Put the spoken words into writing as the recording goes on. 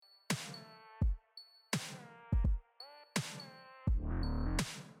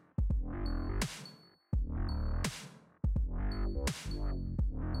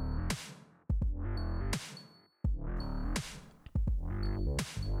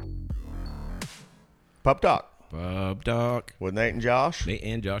Pub Talk Pub Talk. with Nate and Josh. Nate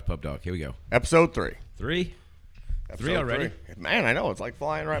and Josh Pub Talk. Here we go. Episode 3. Three Episode already? 3. Man, I know. It's like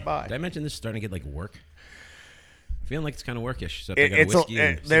flying right by. Did I mention this is starting to get like work? Feeling like it's kind of workish. Except I got a whiskey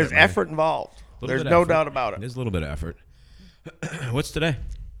there's effort involved. There's no doubt about it. There's a little bit of effort. What's today?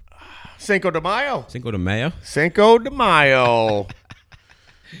 Cinco de Mayo. Cinco de Mayo? Cinco de Mayo.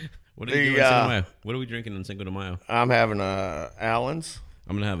 What are you doing on Cinco de Mayo? What are we drinking on Cinco de Mayo? I'm having a Allen's.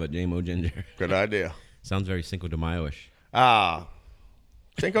 I'm going to have a JMO Ginger. Good idea. Sounds very Cinco de Mayo-ish.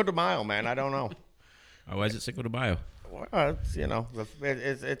 Cinco de Mayo, man. I don't know. Oh, why is it Cinco de Mayo? Well,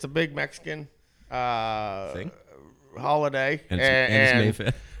 it's a big Mexican Thing? holiday. And it's May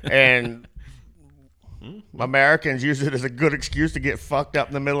 5th. And Americans use it as a good excuse to get fucked up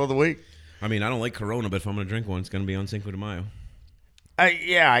in the middle of the week. I mean, I don't like Corona, but if I'm going to drink one, it's going to be on Cinco de Mayo.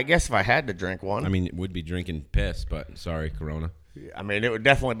 I guess if I had to drink one. I mean, it would be drinking piss, but sorry, Corona. I mean, it would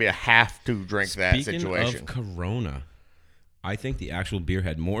definitely be a have to drink that situation. Speaking of Corona, I think the actual beer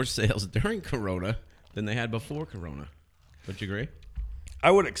had more sales during Corona than they had before Corona. Don't you agree? I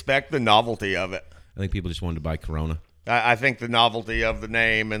would expect the novelty of it. I think people just wanted to buy Corona. I think the novelty of the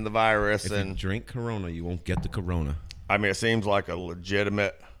name and the virus. If you drink Corona, you won't get the Corona. I mean, it seems like a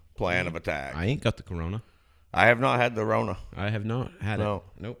legitimate plan of attack. I ain't got the Corona. I have not had the Rona. I have not had it.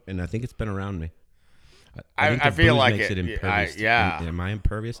 Nope. And I think it's been around me. I feel like makes it impervious. Am I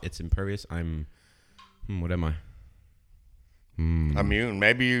impervious? It's impervious. What am I? Immune.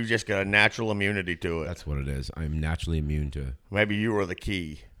 Maybe you just got a natural immunity to it. That's what it is. I'm naturally immune to it. Maybe you were the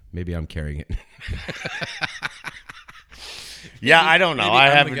key. Maybe I'm carrying it. Yeah, I don't know. I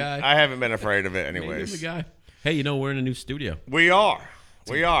I haven't been afraid of it anyways. The guy. Hey, we're in a new studio. We are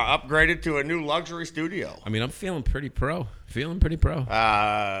upgraded to a new luxury studio. I mean, I'm feeling pretty pro.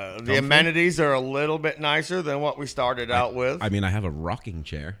 The amenities are a little bit nicer than what we started out with. I mean, I have a rocking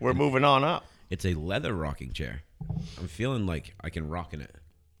chair. We're moving on up. It's a leather rocking chair. I'm feeling like I can rock in it.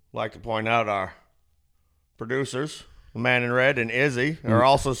 Like to point out our producers, the Man in Red and Izzy, are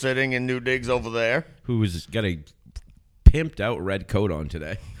also sitting in new digs over there. Who's got a pimped out red coat on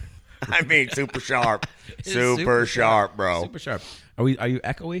today. I mean, super sharp. super sharp, bro. Super sharp. Are you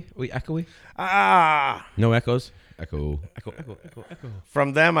echoey? Are we echoey? No echoes? Echo.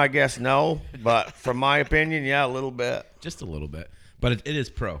 From them, I guess no. But from my opinion, yeah, a little bit. Just a little bit. But it is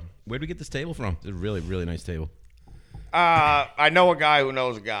pro. Where'd we get this table from? It's a really, really nice table. I know a guy who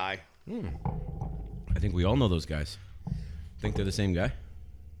knows a guy. I think we all know those guys. Think they're the same guy?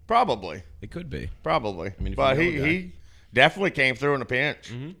 Probably. It could be. Probably. I mean, but he definitely came through in a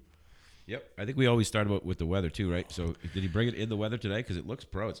pinch. Mm-hmm. Yep. I think we always started with the weather too, right? So did he bring it in the weather today? Because it looks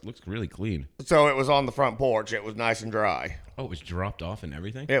pro. It looks really clean. So it was on the front porch. It was nice and dry. Oh, it was dropped off and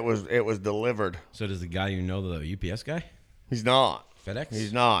everything? It was delivered. So does the guy the UPS guy? He's not. FedEx?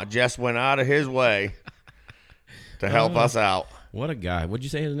 He's not. Just went out of his way to help us out. What a guy. What'd you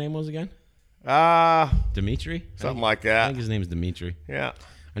say his name was again? Dimitri? Something like that. I think his name is Dimitri. Yeah.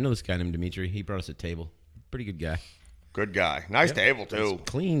 I know this guy named Dimitri. He brought us a table. Pretty good guy. Good guy. Nice table, too.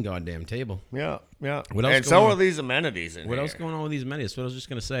 It's clean goddamn table. Yeah. What else and so are these amenities in here. What else going on with these amenities? That's what I was just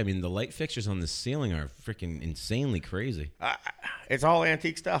going to say. I mean, the light fixtures on the ceiling are freaking insanely crazy. It's all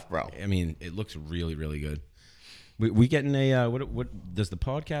antique stuff, bro. I mean, it looks really, really good. We getting a what does the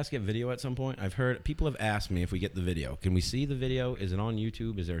podcast get video at some point? I've heard people have asked me if we get the video. Can we see the video? Is it on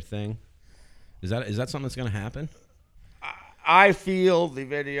YouTube? Is there a thing? Is that something that's going to happen? I feel the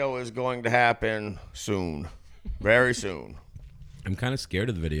video is going to happen soon. Very soon. I'm kind of scared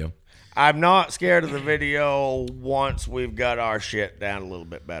of the video. I'm not scared of the video once we've got our shit down a little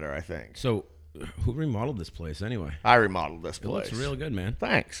bit better, I think. So, who remodeled this place anyway? I remodeled this place. It looks real good, man.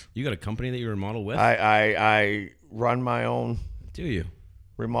 Thanks. You got a company that you remodel with? I run my own. Do you?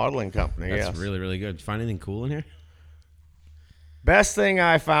 Remodeling company, That's really, really good. Find anything cool in here? Best thing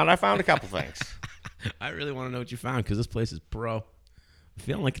I found a couple things. I really want to know what you found because this place is pro. I'm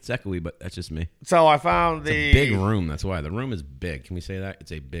feeling like it's echoey, but that's just me. So I found it's a big room. That's why. The room is big. Can we say that?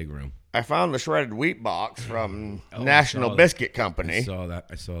 It's a big room. I found the shredded wheat box from National Biscuit Company. I saw that.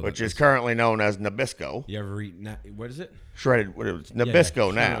 Which is currently known as Nabisco. You ever eat, what is it? Shredded, it's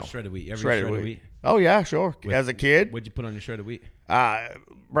Nabisco now. Shredded wheat. You ever eat shredded wheat? Oh, yeah, sure. As a kid. What'd you put on your shredded wheat?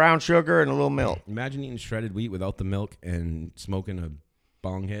 Brown sugar and a little milk. Imagine eating shredded wheat without the milk and smoking a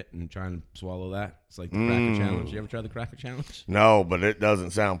bong hit and trying to swallow that. It's like the cracker challenge. You ever tried the cracker challenge? No, but it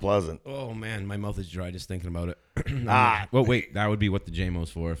doesn't sound pleasant. Oh man, my mouth is dry just thinking about it. Well, wait, that would be what the JMO's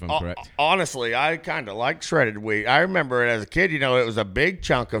for, if I'm correct. Honestly, I kind of like shredded wheat. I remember it as a kid. It was a big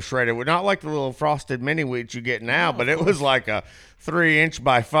chunk of shredded wheat, not like the little frosted mini wheats you get now, but it was like a 3-inch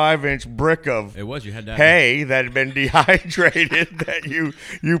by 5-inch brick of It was. You had that. hay that had been dehydrated that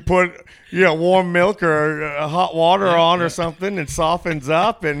you put warm milk or hot water on or something, and softens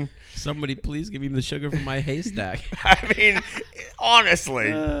up and. Somebody please give me the sugar from my haystack. I mean, honestly.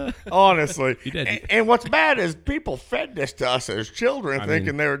 You did. And what's bad is people fed this to us as children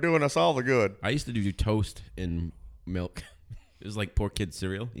thinking they were doing us all the good. I used to do toast in milk. It was like poor kid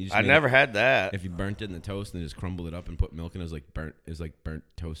cereal. I never had that. If you burnt it in the toast and just crumbled it up and put milk in, it was like burnt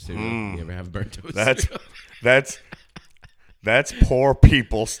toast cereal. You ever have burnt toast cereal? That's poor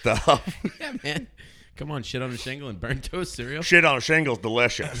people stuff. Yeah, man. Come on, shit on a shingle and burnt toast cereal. Shit on a shingle's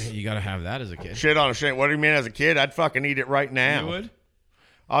delicious. You gotta have that as a kid. Shit on a shingle. What do you mean as a kid? I'd fucking eat it right now. You would?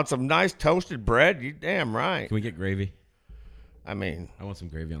 On some nice toasted bread? You damn right. Can we get gravy? I mean, I want some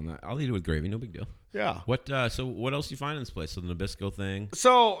gravy on that. I'll eat it with gravy. No big deal. yeah. What? So what else do you find in this place? So the Nabisco thing.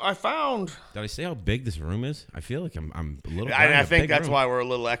 So I found. Did I say how big this room is? I feel like I'm a little. Guy I in think big that's room. why we're a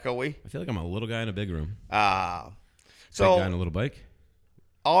little echoey. I feel like I'm a little guy in a big room. So Big guy in a little bike.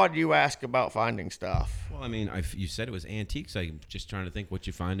 Odd you ask about finding stuff. Well, I mean, you said it was antiques. I'm just trying to think what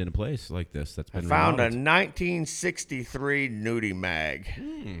you find in a place like this that's been Found a remodeled. 1963 nudie mag.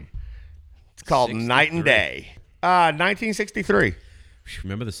 It's called 63. Night and Day. 1963.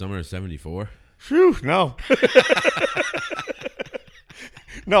 Remember the summer of '74? Phew, no.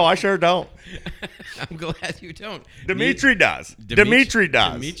 No, I sure don't. I'm glad you don't. Dimitri does. Dimitri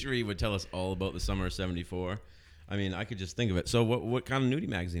does. Dimitri would tell us all about the summer of '74. I mean, I could just think of it. So what kind of nudie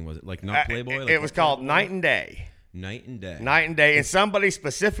magazine was it? Like not Playboy? Like it was called Playboy? Night and Day. Night and Day. Night and Day. And somebody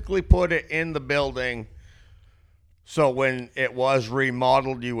specifically put it in the building so when it was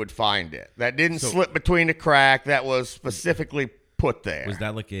remodeled, you would find it. That didn't slip between a crack. That was specifically put there. Was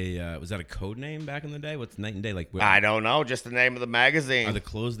that like was that a code name back in the day? What's Night and Day? Like I don't know. Just the name of the magazine. Are the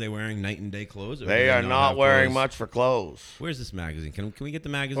clothes they wearing Night and Day clothes? Or They do are not wearing clothes? much for clothes. Where's this magazine? Can we get the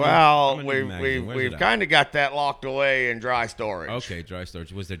magazine? Well, I'm gonna need the magazine. Where's we've it at? kind of got that locked away in dry storage. Okay, dry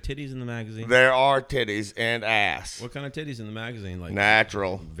storage. Was there titties in the magazine? There are titties and ass. What kind of titties in the magazine? Like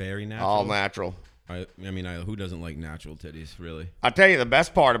Natural. very natural. All natural. I mean, who doesn't like natural titties? Really? I'll tell you the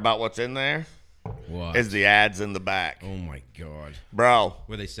best part about what's in there What? is the ads in the back. Oh my god. Bro,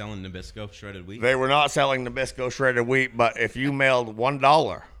 Were they selling Nabisco shredded wheat? they were not selling Nabisco shredded wheat, but if you mailed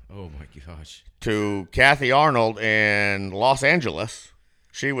 $1 Oh my gosh. to Kathy Arnold in Los Angeles,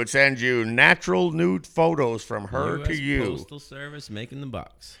 she would send you natural nude photos from her US to you. Postal Service making the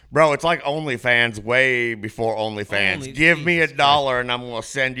bucks. Bro, it's like OnlyFans way before OnlyFans. Give me Jesus $1 and I'm going to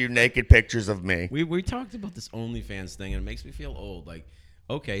send you naked pictures of me. We talked about this OnlyFans thing, and it makes me feel old. Like,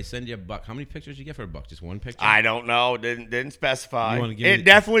 okay, send you $1. How many pictures you get for $1? Just one picture? I don't know. Didn't specify. You wanna give It me-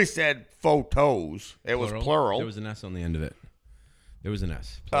 definitely said photos. It was plural. There was an S on the end of it. There was an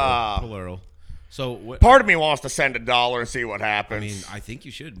S. Plural. So what? Part of me wants to send $1 and see what I happens. mean, I think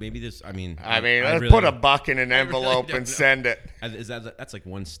you should. Maybe this. I mean, let's really put a don't- buck in an envelope don't and know. send it. Is that's like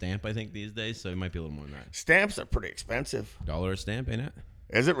one stamp? I think these days, so it might be a little more than that. Stamps are pretty expensive. $1 a stamp, ain't it?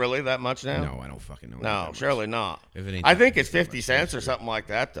 Is it really that much now? No, I don't fucking know. No, surely not. If it ain't I that think much, it's it's not 50 much. cents or something like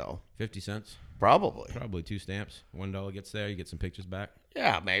that, though. 50 cents. Probably. Probably 2 stamps. $1 gets there. You get some pictures back.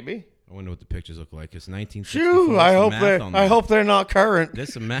 Yeah, maybe. I wonder what the pictures look like. It's 1964. Shoo! I hope they're not current.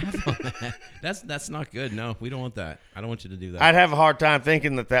 There's some math on that. That's not good. No, we don't want that. I don't want you to do that. I'd have a hard time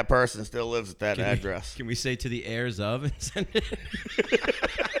thinking that person still lives at that address. Can we say to the heirs of and send it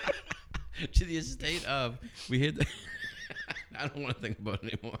to the estate of? We hear the. I don't want to think about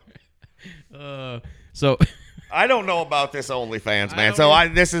it anymore. So I don't know about this OnlyFans, I man. don't So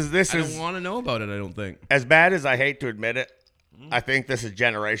either. this is I don't want to know about it. I don't think. as bad as I hate to admit it. I think this is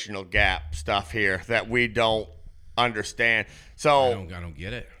generational gap stuff here that we don't understand. So I don't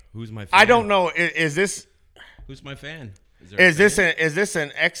get it. Who's my fan? I don't know. Is this Who's my fan? is this an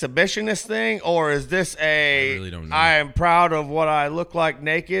exhibitionist thing, or is this I really don't know. I am proud of what I look like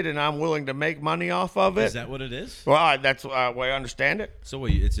naked and I'm willing to make money off of it? Is that what it is? Well, that's the way I understand it. So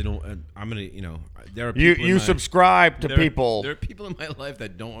wait, it's I'm gonna there are people You subscribe to there people. There are people in my life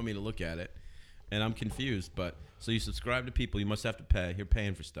that don't want me to look at it, and I'm confused. But so you subscribe to people, you must have to pay. You're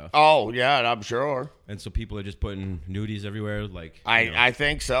paying for stuff, Oh yeah, I'm sure. and so people are just putting nudies everywhere, like I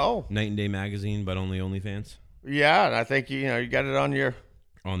think so. Night and Day magazine, but only OnlyFans Yeah, and I think you got it on your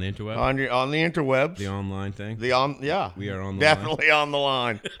on the interweb, on the interwebs. the online thing. We are on the line. definitely on the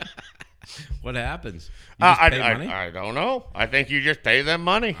line. What happens? You just pay money? I don't know. I think you just pay them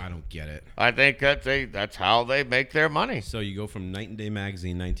money. I don't get it. I think that's how they make their money. So you go from Night and Day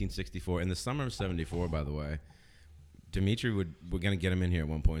magazine, 1964, in the summer of '74, by the way. Dimitri we're gonna get him in here at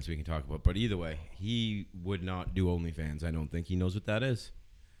one point so we can talk about. But either way, he would not do OnlyFans. I don't think he knows what that is.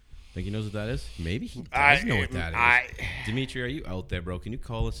 Think he knows what that is? Maybe he does know what that is. Dimitri, are you out there, bro? Can you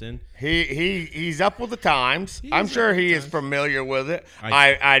call us in? He's up with the times. I'm sure he is familiar with it.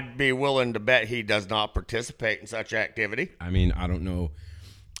 I'd be willing to bet he does not participate in such activity. I mean, I don't know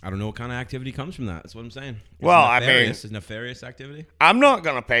what kind of activity comes from that. That's what I'm saying. It's nefarious activity. I'm not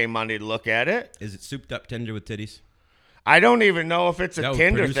gonna pay money to look at it. Is it souped up Tinder with titties? I don't even know if it's a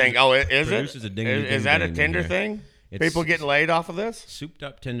Tinder thing. Oh, is it? Is that a Tinder thing? People getting laid off of this? Souped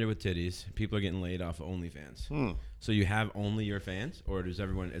up Tinder with titties. People are getting laid off of OnlyFans. So you have only your fans, or does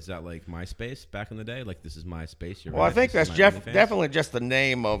everyone? Is that like MySpace back in the day? Like this is MySpace. Well, I think that's definitely just the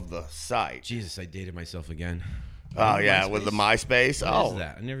name of the site. Jesus, I dated myself again. Oh yeah, with the MySpace. What is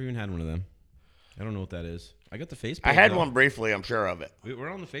that? I never even had one of them. I don't know what that is. I got the face page. I had one briefly. I'm sure of it. We're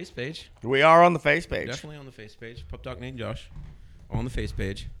on the face page. We are on the face page. Definitely on the face page. Pup Talk Nate and Josh on the face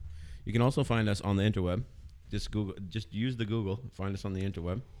page. You can also find us on the interweb. Just use the Google. Find us on the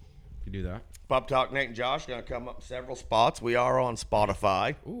interweb. You can do that. Pup Talk Nate and Josh going to come up in several spots. We are on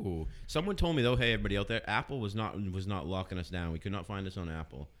Spotify. Ooh. Someone told me though, hey everybody out there, Apple was not locking us down. We could not find us on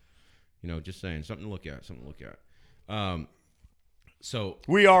Apple. Just saying, something to look at. So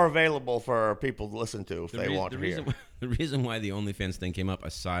we are available for people to listen to if they want to hear. The reason why the OnlyFans thing came up,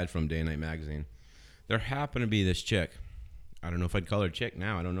 aside from Day and Night Magazine, there happened to be this chick. I don't know if I'd call her chick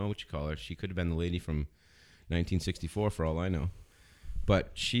now. I don't know what you call her. She could have been the lady from 1964 for all I know.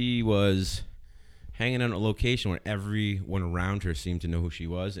 But she was hanging out at a location where everyone around her seemed to know who she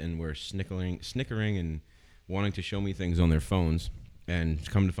was and were snickering and wanting to show me things on their phones. And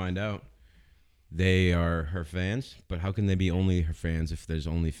come to find out, they are her fans, but how can they be only her fans if there's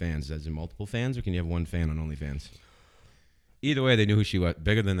only fans? Is there multiple fans, or can you have one fan on OnlyFans? Either way, they knew who she was.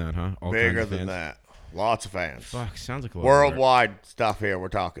 Bigger than that, huh? All Bigger than that. Lots of fans. Fuck, sounds like a lot worldwide stuff here we're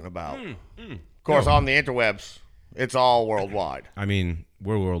talking about. Of course, on the interwebs, it's all worldwide. I mean,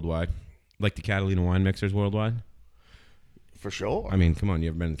 we're worldwide. Like the Catalina wine mixer's worldwide? For sure. I mean, come on, you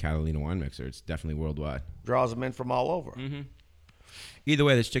ever been to Catalina wine mixer? It's definitely worldwide. Draws them in from all over. Mm-hmm. Either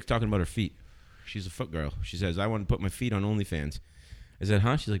way, this chick's talking about her feet. She's a foot girl. She says, I want to put my feet on OnlyFans. I said,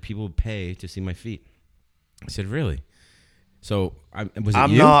 huh? She's like, people would pay to see my feet. I said, really? So, I'm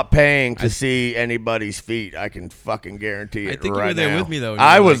not paying to see anybody's feet. I can fucking guarantee it. I think right you were there now. with me, though.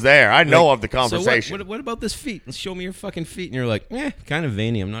 I was there. I know of the conversation. So what about this feet? Let's show me your fucking feet. And you're like, kind of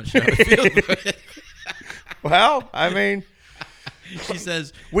veiny. I'm not sure how I feel about it. Well, I mean, she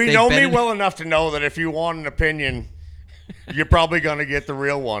says, we know me well enough to know that if you want an opinion, you're probably going to get the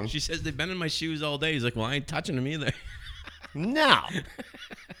real one. She says, they've been in my shoes all day. He's like, well, I ain't touching them either. No.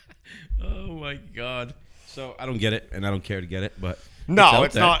 Oh, my God. So I don't get it, and I don't care to get it, but no,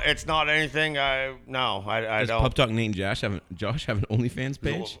 it's not. It's not anything. I don't. Does Pup Talk Nate and Josh have an OnlyFans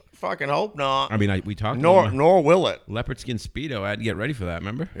page? Fucking hope not. I mean, we talked. Nor will it. Leopard skin Speedo. I had to get ready for that.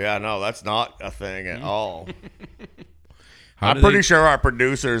 Remember? Yeah, no, that's not a thing at all. I'm pretty sure our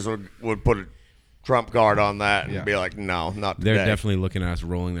producers would put a trump card on that and be like, no, not today. They're definitely looking at us,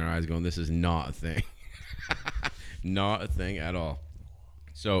 rolling their eyes, going, "This is not a thing, not a thing at all."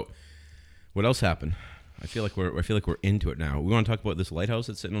 So, what else happened? I feel like we're into it now. We want to talk about this lighthouse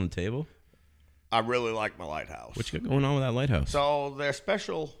that's sitting on the table. I really like my lighthouse. What's going on with that lighthouse? So they're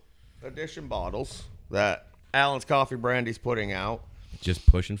special edition bottles that Allen's Coffee Brandy's putting out. Just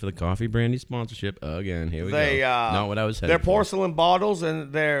pushing for the Coffee Brandy sponsorship again. Here we go. Not what I was headed They're porcelain bottles,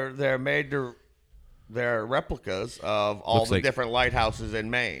 and they're made to. They're replicas of all the different lighthouses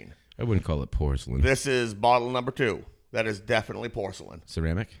in Maine. I wouldn't call it porcelain. This is bottle number 2. That is definitely porcelain.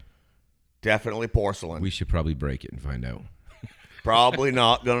 Ceramic? Definitely porcelain. We should probably break it and find out. Probably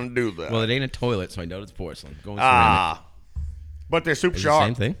not going to do that. Well, it ain't a toilet, so I doubt it's porcelain. Going ceramic. But they're super Is sharp.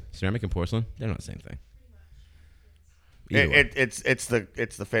 It the same thing? Ceramic and porcelain? They're not the same thing. It's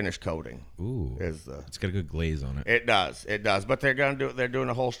the finish coating. Ooh. It's got a good glaze on it. It does. But they're doing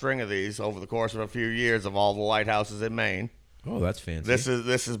a whole string of these over the course of a few years of all the lighthouses in Maine. Oh, that's fancy.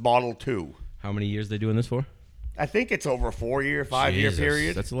 This is bottle 2. How many years are they doing this for? I think it's over a 4-year, 5-year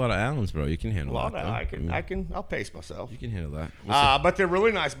period. That's a lot of Allens, bro. You can handle that. I'll pace myself. You can handle that. But they're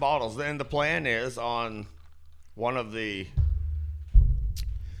really nice bottles. And the plan is on one of the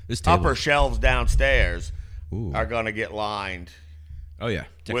upper shelves downstairs are going to get lined. Oh, yeah.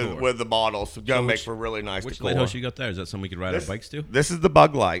 With the bottles. It's going to make for really nice Which decor. lighthouse you got there? Is that something we could ride our bikes to? This is the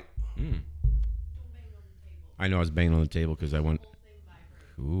Bug Light. I know I was banging on the table because I went...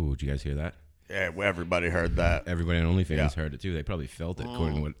 Ooh, did you guys hear that? Yeah, everybody heard that. Everybody on OnlyFans heard it too. They probably felt it,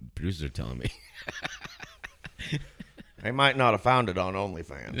 according to what producers are telling me. They might not have found it on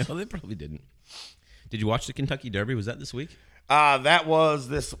OnlyFans. No, they probably didn't. Did you watch the Kentucky Derby? Was that this week? That was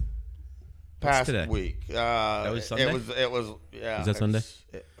this past week. That was Sunday? It was. Yeah. Is that Sunday?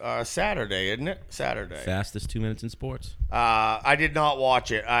 Saturday, isn't it? Saturday. Fastest 2 minutes in sports. I did not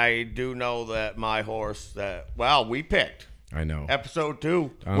watch it. I do know that my horse we picked. I know. Episode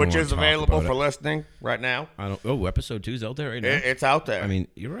 2, which is available for listening right now. Episode 2's out there right now? It's out there. I mean,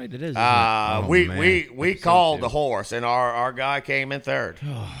 you're right, it is. Isn't it? We called the horse, and our guy came in third.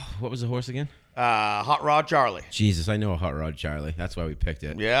 What was the horse again? Hot Rod Charlie. Jesus, I know a Hot Rod Charlie. That's why we picked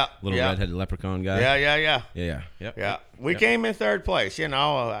it. Yeah. Little redheaded leprechaun guy. Yeah. We came in third place,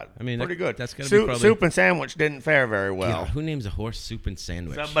 I mean, pretty good. That's gonna be probably... Soup and Sandwich didn't fare very well. Yeah, who names a horse Soup and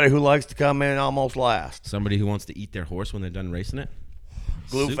Sandwich? Somebody who likes to come in almost last. Somebody who wants to eat their horse when they're done racing it?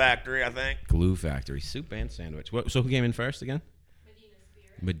 Glue Factory, I think. Glue Factory. Soup and Sandwich. So who came in first again?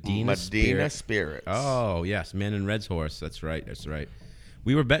 Medina Spirit. Oh, yes. Man in Red's horse. That's right.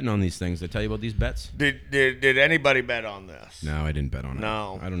 We were betting on these things. Did I tell you about these bets? Did anybody bet on this? No, I didn't bet on it.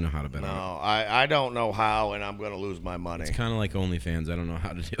 No. I don't know how to bet on it. No, I don't know how, and I'm going to lose my money. It's kind of like OnlyFans. I don't know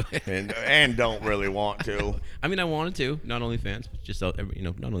how to do it. and don't really want to. I mean, I wanted to. Not OnlyFans. Just, not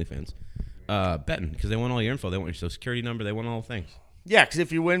OnlyFans. Betting, because they want all your info. They want your social security number. They want all the things. Yeah, because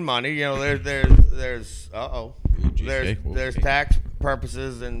if you win money, there's tax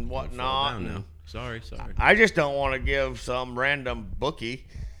purposes and whatnot. Now. Sorry. I just don't want to give some random bookie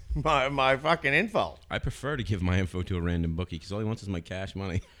my fucking info. I prefer to give my info to a random bookie because all he wants is my cash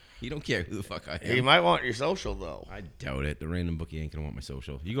money. He don't care who the fuck I am. He might want your social, though. I doubt it. The random bookie ain't going to want my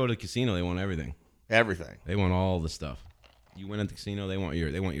social. You go to the casino, they want everything. Everything. They want all the stuff. You win at the casino, they want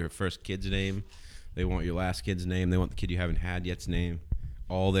your first kid's name. They want your last kid's name. They want the kid you haven't had yet's name.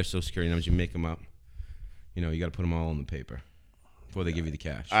 All their social security numbers, you make them up. You got to put them all on the paper before they give you the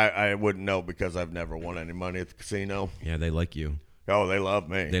cash. I wouldn't know because I've never won any money at the casino. Yeah, they like you. Oh, they love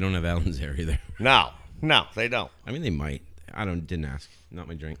me. They don't have Allen's hair either. No, they don't. I mean, they might. Didn't ask. Not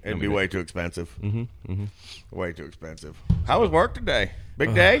my drink. It'd be way too expensive. Mm-hmm. Way too expensive. How was work today?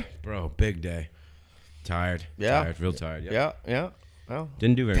 Big day? Bro, big day. Tired. Yeah. Tired. Real tired. Yep. Yeah. Well,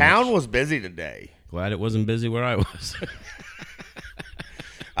 didn't do very much. Town was busy today. Glad it wasn't busy where I was.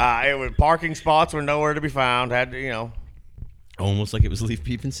 It was parking spots were nowhere to be found. Had to, Almost like it was leaf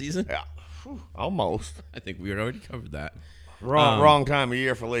peeping season. Yeah, almost. I think we had already covered that. Wrong time of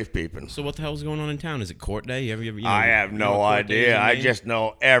year for leaf peeping. So what the hell's going on in town? Is it court day? I have no idea. I just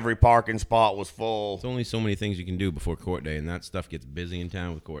know every parking spot was full. There's only so many things you can do before court day, and that stuff gets busy in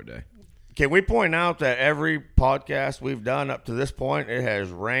town with court day. Can we point out that every podcast we've done up to this point, it has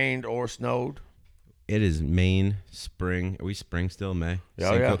rained or snowed? It is Maine spring. Are we spring still? May?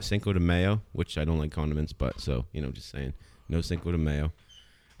 Yeah. Cinco de Mayo, which I don't like condiments, but just saying. No Cinco de Mayo.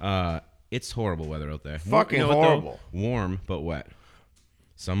 It's horrible weather out there. Fucking horrible. Warm, but wet.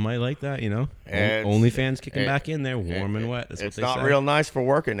 Some might like that, OnlyFans kicking back in there, warm and wet. That's it's what they not say. Real nice for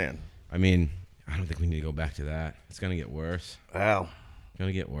working in. I mean, I don't think we need to go back to that. It's going to get worse. Wow.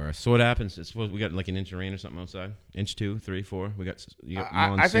 Gonna get worse. So what happens? It's supposed we got like an inch of rain or something outside. Inch 2, 3, 4. We got.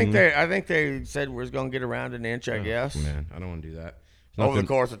 I think they said we was gonna get around an inch. I guess. Man, I don't want to do that. Over the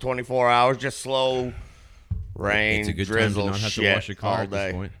course of 24 hours, just slow rain, it's a good drizzle, time to not have shit to wash your car all at day.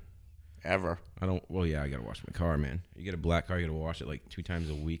 this point. Ever. I don't. Well, yeah, I gotta wash my car, man. You get a black car, you gotta wash it like 2 times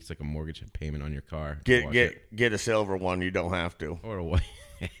a week. It's like a mortgage payment on your car. Get a silver one. You don't have to. Or a white.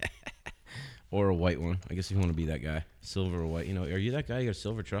 Or a white one. I guess if you want to be that guy, silver or white. Are you that guy? You got a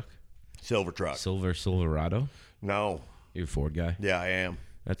silver truck? Silver truck. Silver Silverado? No. You're a Ford guy? Yeah, I am.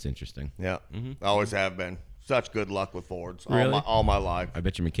 That's interesting. Yeah. Mm-hmm. Always have been. Such good luck with Fords. Really? All my life. I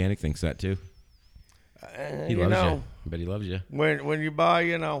bet your mechanic thinks that too. He loves you. I bet he loves you. When you buy,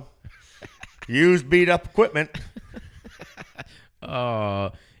 used beat up equipment.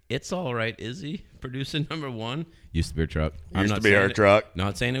 It's all right, Izzy. Producer number 1. Used to be her truck. Used to be her truck.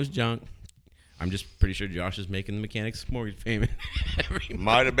 Not saying it was junk. I'm just pretty sure Josh is making the mechanic's mortgage payment.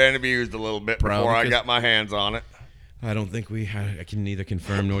 Might have been abused a little bit before I got my hands on it. I don't think I can neither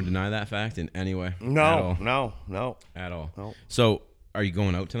confirm nor deny that fact in any way. No. At all. No. So, are you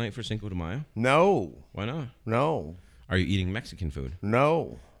going out tonight for Cinco de Mayo? No. Why not? No. Are you eating Mexican food?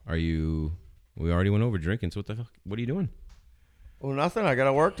 No. We already went over drinking, so what are you doing? Well, nothing. I got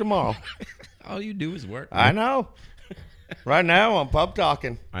to work tomorrow. All you do is work. I know. Right now, I'm pub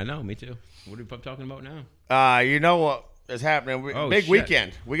talking. I know, me too. What are we pub talking about now? You know what? is happening. Oh, big shit.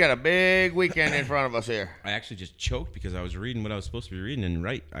 weekend. We got a big weekend in front of us here. I actually just choked because I was reading what I was supposed to be reading, and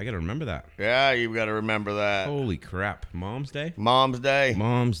I got to remember that. Yeah, you've got to remember that. Holy crap. Mom's Day? Mom's Day.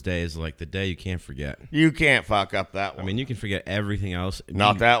 Mom's Day is like the day you can't forget. You can't fuck up that one. I mean, you can forget everything else.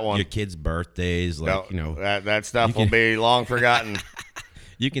 Not that one. Your kids' birthdays, like, no, that stuff will be long forgotten.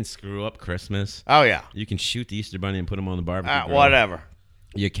 You can screw up Christmas. Oh, yeah. You can shoot the Easter Bunny and put him on the barbecue grill. Whatever.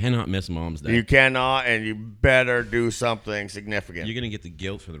 You cannot miss Mom's Day. You cannot, and you better do something significant. You're going to get the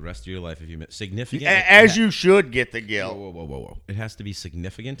guilt for the rest of your life if you miss. Significant? As you should get the guilt. Whoa. It has to be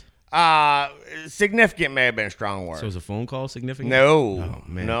significant? Significant may have been a strong word. So is a phone call significant? No. Oh,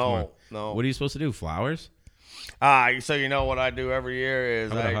 man. No. What are you supposed to do? Flowers? So you know what I do every year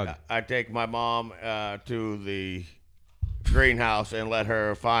is I take my mom to the greenhouse and let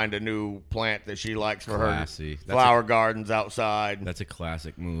her find a new plant that she likes for her flower gardens outside. That's a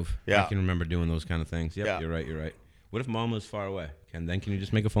classic move. Yeah. I can remember doing those kind of things. Yep, yeah. You're right. What if Mom lives far away? Can you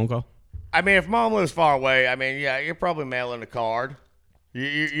just make a phone call? I mean, if Mom lives far away, I mean, yeah, you're probably mailing a card.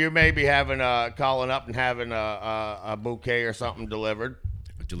 You may be calling up and having a bouquet or something delivered.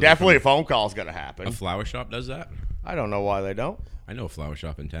 Definitely a phone call's going to happen. A flower shop does that? I don't know why they don't. I know a flower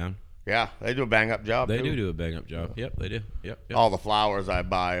shop in town. Yeah, they do a bang-up job, They do a bang-up job. Yep, they do. Yep. All the flowers I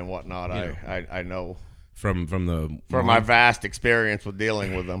buy and whatnot, I know. From my vast experience with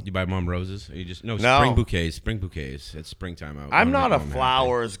dealing with them. You buy Mom roses? Or you just spring bouquets. Spring bouquets. It's springtime out. I'm not a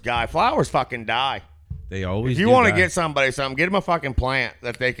flowers guy. Flowers fucking die. They always. If you want to get somebody something, get them a fucking plant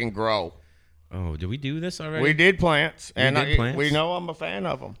that they can grow. Oh, did we do this already? We did plants, plants? We know I'm a fan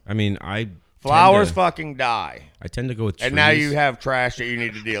of them. I mean, flowers fucking die. I tend to go with trees. And now you have trash that you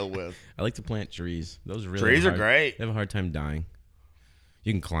need to deal with. I like to plant trees. Those are trees are great. They have a hard time dying.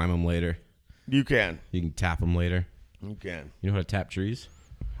 You can climb them later. You can. You can tap them later. You can. You know how to tap trees?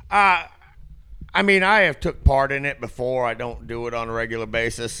 I mean, I have took part in it before. I don't do it on a regular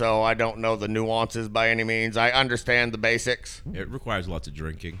basis, so I don't know the nuances by any means. I understand the basics. It requires lots of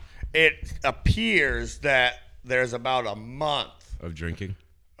drinking. It appears that there's about a month of drinking.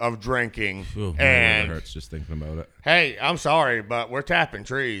 Ooh, and it hurts just thinking about it. Hey, I'm sorry, but we're tapping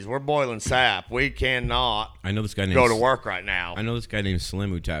trees. We're boiling sap. We cannot. I know this guy go to work right now. I know this guy named Slim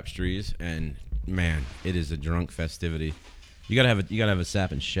who taps trees, and man, it is a drunk festivity. You gotta have a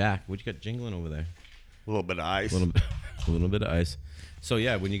sap and shack. What you got jingling over there? A little bit of ice. A little bit of ice. So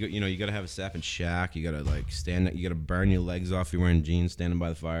yeah, when you go, you gotta have a sap and shack. You gotta stand. You gotta burn your legs off. You're wearing jeans, standing by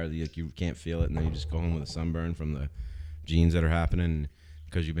the fire. You can't feel it, and then you just go home with a sunburn from the jeans that are happening.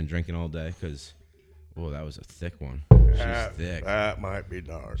 Because you've been drinking all day. Because, that was a thick one. She's thick. That might be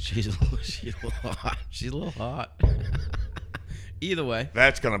dark. She's a little hot. She's a little hot. Either way,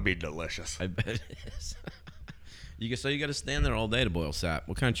 that's gonna be delicious. I bet it is. You got to stand there all day to boil sap.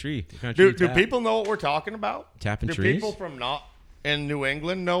 What kind of tree? Do people know what we're talking about? Tapping trees. Do people from not in New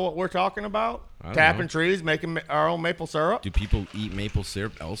England know what we're talking about? Tapping trees, making our own maple syrup. Do people eat maple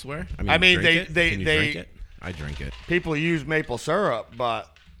syrup elsewhere? I mean, they drink it? I drink it. People use maple syrup,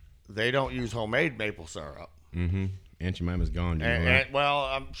 but they don't use homemade maple syrup. Mm-hmm. Aunt Jemima's gone. Well,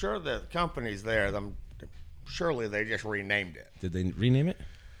 I'm sure the company's there. Surely they just renamed it. Did they rename it?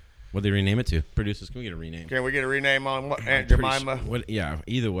 What did they rename it to? Producers, can we get a rename? Can we get a rename on what Aunt Jemima?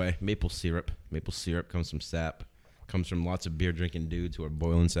 Either way, maple syrup. Maple syrup comes from sap. Comes from lots of beer drinking dudes who are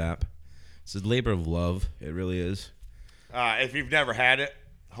boiling sap. It's a labor of love. It really is. If you've never had it,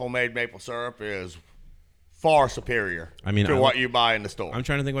 homemade maple syrup is far superior to what you buy in the store. I'm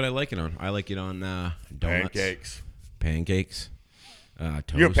trying to think what I like it on. I like it on donuts. Pancakes.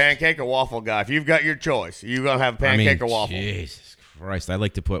 Toast. You're a pancake or waffle guy. If you've got your choice, you're going to have a pancake or waffle. Jesus Christ. I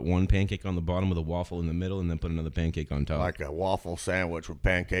like to put one pancake on the bottom with a waffle in the middle and then put another pancake on top. Like a waffle sandwich with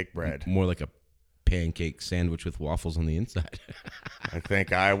pancake bread. More like a pancake sandwich with waffles on the inside. I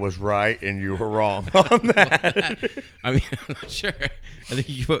think I was right and you were wrong on that. I mean, I'm not sure. I think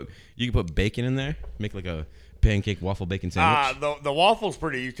you can put bacon in there, make like a pancake waffle bacon sandwich. The waffle's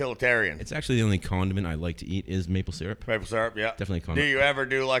pretty utilitarian. It's actually the only condiment I like to eat is maple syrup. Maple syrup, yeah. Definitely a condiment. Do you ever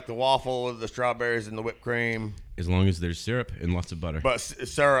do like the waffle with the strawberries and the whipped cream? As long as there's syrup and lots of butter. But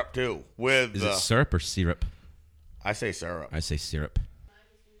syrup too. Is it syrup or syrup? I say syrup. I say syrup.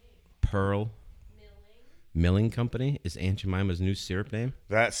 Pearl Milling Company is Aunt Jemima's new syrup name.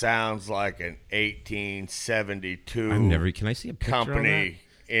 That sounds like an 1872 Can I see a picture company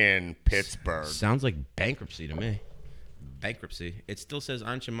in Pittsburgh. Sounds like bankruptcy to me. Bankruptcy. It still says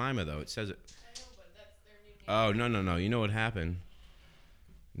Aunt Jemima, though. It says it. I know, but that's their new name. Oh, no. You know what happened?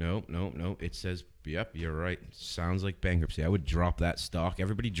 No. It says, yep, you're right. Sounds like bankruptcy. I would drop that stock.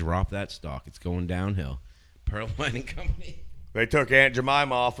 Everybody drop that stock. It's going downhill. Pearl Mining Company. They took Aunt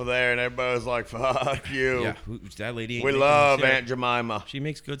Jemima off of there, and everybody was like, fuck you. Yeah, that lady ain't We making love syrup. Aunt Jemima. She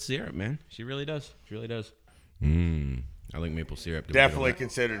makes good syrup, man. She really does. She really does. I like maple syrup. Definitely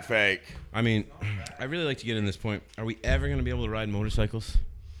considered fake. I mean, I really like to get in this point. Are we ever going to be able to ride motorcycles?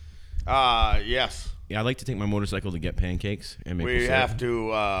 Yes. Yeah, I like to take my motorcycle to get pancakes and maple We syrup. have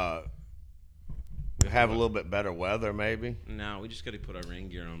to have a little bit better weather, maybe. No, we just got to put our rain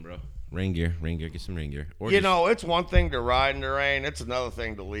gear on, bro. Rain gear. Get some rain gear. Or You know, it's one thing to ride in the rain. It's another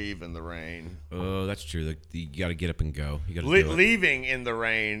thing to leave in the rain. Oh, that's true. You got to get up and go. You got to do it. Leaving in the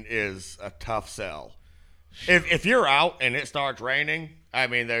rain is a tough sell. If you're out and it starts raining, I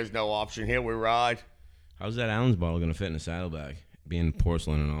mean, there's no option. Here we ride. How's that Allen's bottle going to fit in a saddlebag? Being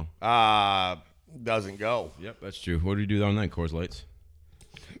porcelain and all. Doesn't go. Yep, that's true. What do you do all night? Coors Lights?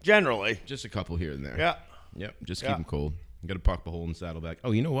 Generally. Just a couple here and there. Yeah. Yep, just keep them cold. You got to pop a hole in the saddlebag.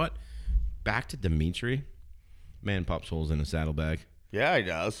 Oh, you know what? Back to Dimitri. Man pops holes in a saddlebag. Yeah, he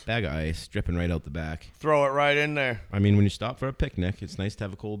does. Bag of ice dripping right out the back. Throw it right in there. I mean, when you stop for a picnic, it's nice to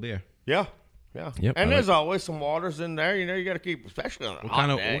have a cold beer. Yeah. Yeah. Yep, and I there's always some waters in there. You know, you got to keep, especially on a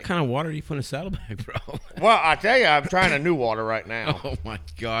hot day. What kind of water do you put in a saddlebag, bro? Well, I tell you, I'm trying a new water right now. Oh my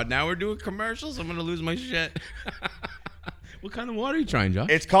God! Now we're doing commercials. I'm gonna lose my shit. What kind of water are you trying, Josh?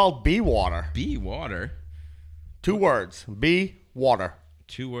 It's called bee water. Bee water. 2 words. Bee water.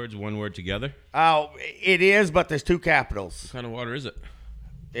 2 words, 1 word together. Oh, it is, but there's 2 capitals. What kind of water is it?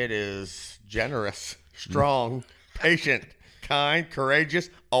 It is generous, strong, patient, kind, courageous,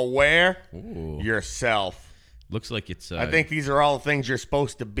 aware, yourself. Looks like it's. I think these are all the things you're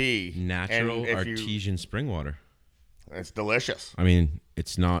supposed to be. Natural And if artesian spring water. It's delicious. I mean,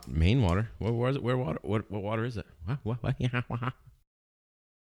 it's not Maine water. Where is it? What water is it? What?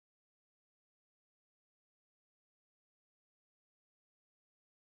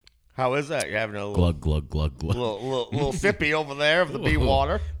 How is that? You're having a little Glug. little sippy over there of the bee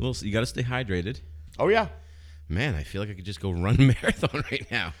water. You got to stay hydrated. Oh yeah. Man, I feel like I could just go run a marathon right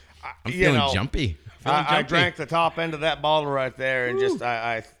now. I'm You feeling know, jumpy. I drank the top end of that bottle right there, and just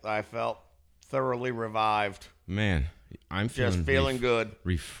I felt thoroughly revived. Man, I'm feeling good,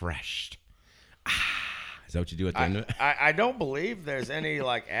 refreshed. Is that what you do at the end of it? I don't believe there's any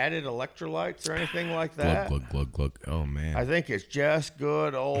like added electrolytes or anything like that. Glug. Oh man, I think it's just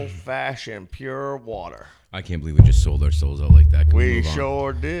good old fashioned pure water. I can't believe we just sold our souls out like that. Can We move on?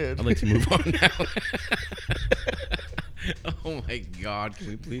 sure did. I'd like to move on now. Oh my God, can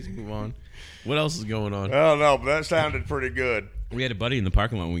we please move on? What else is going on? I don't know, but that sounded pretty good. We had a buddy in the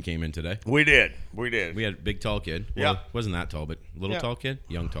parking lot when we came in today. We did. We had a big tall kid. Yeah. Well, wasn't that tall, but little Yeah. tall kid,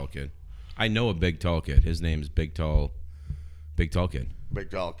 young tall kid. I know a big tall kid. His name's Big Tall Kid. Big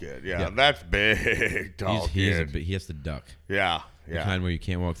tall kid. Yeah, Yeah. that's big tall kid. He has to duck. Yeah. The kind where you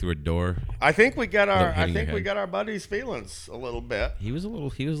can't walk through a door. I think we got Without hitting your head. our buddy's feelings a little bit. He was a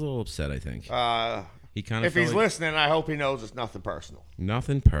little upset, I think. He kind of If he's listening, I hope he knows it's nothing personal.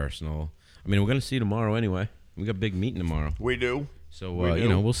 Nothing personal. I mean, we're gonna see you tomorrow anyway. We got a big meeting tomorrow. We do. So We do. you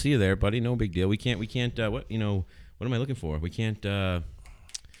know, we'll see you there, buddy. No big deal. We can't. What am I looking for? We can't.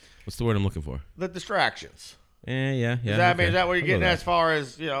 What's the word I'm looking for? The distractions. Yeah. Is that okay. is that what you're I'll go getting there. as far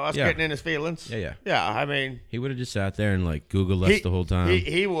as us Yeah. getting in his feelings? Yeah. Yeah, I mean, He would have just sat there and like Googled us the whole time.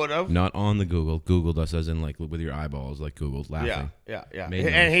 He would have. Not on the Googled us as in like with your eyeballs, like Googled laughing. Yeah. Made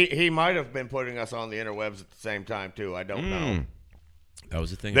And noise. he might have been putting us on the interwebs at the same time too. I don't know. That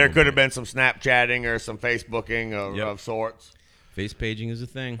was the thing. There could have been some Snapchatting or some Facebooking Yep. of sorts. Face paging is a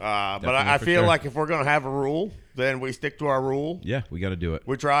thing. But I Definitely, for feel sure. like if we're gonna have a rule, then we stick to our rule. Yeah, we got to do it.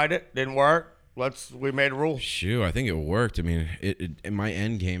 We tried it, didn't work. We made a rule. Shoo, I think it worked. I mean, my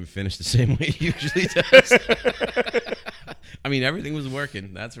end game finished the same way it usually does. I mean, everything was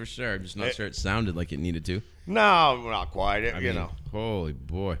working. That's for sure. I'm just not sure it sounded like it needed to. No, not quite. I mean, holy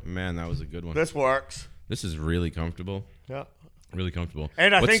boy, man, that was a good one. This works. This is really comfortable. Yeah. Really comfortable.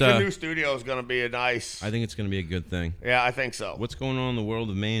 And I think the new studio is going to be a nice. I think it's going to be a good thing. Yeah, I think so. What's going on in the world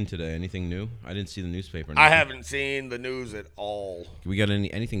of Maine today? Anything new? I didn't see the newspaper. I haven't seen the news at all. We got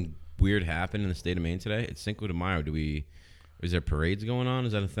anything weird happen in the state of Maine today? It's Cinco de Mayo. Is there parades going on?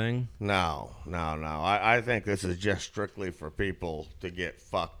 Is that a thing? No. I think this is just strictly for people to get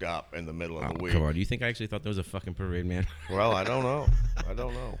fucked up in the middle of the week. Come on. Do you think I actually thought there was a fucking parade, man? Well, I don't know.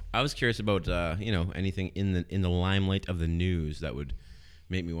 I was curious about anything in the limelight of the news that would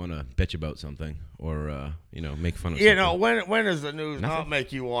make me want to bitch about something or make fun of something. When does the news not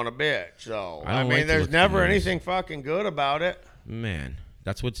make you want to bitch? So I don't mean, like to there's look at never the news. anything fucking good about it. Man,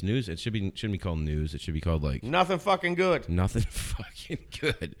 That's what's news. It shouldn't be called news. It should be called like Nothing fucking good. nothing fucking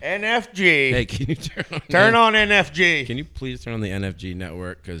good. NFG. Hey, can you turn on NFG. Can you please turn on the NFG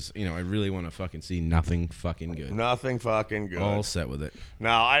network? Because I really want to fucking see nothing fucking good. Nothing fucking good. All set with it. No,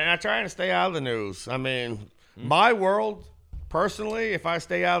 I'm trying to stay out of the news. I mean, my world, personally, if I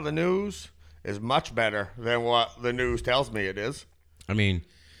stay out of the news, is much better than what the news tells me it is. I mean,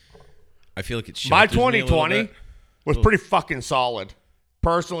 I feel like it's My 2020 was pretty fucking solid.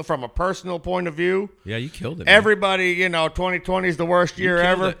 Personally, from a personal point of view. Yeah, you killed it. Man. Everybody, 2020 is the worst year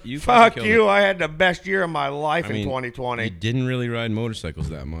ever. Fuck you. I had the best year of my life in 2020. You didn't really ride motorcycles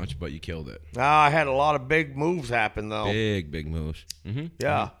that much, but you killed it. I had a lot of big moves happen, though. Big moves. Mm-hmm.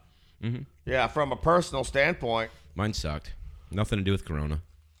 Yeah. Mm-hmm. Yeah, from a personal standpoint. Mine sucked. Nothing to do with Corona.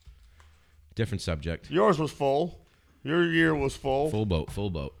 Different subject. Yours was full. Your year was full. Full boat.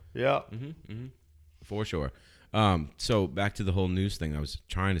 Yeah. Mm-hmm. Mm-hmm. For sure. So back to the whole news thing. I was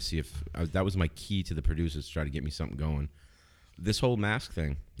trying to see if that was my key to the producers to try to get me something going. This whole mask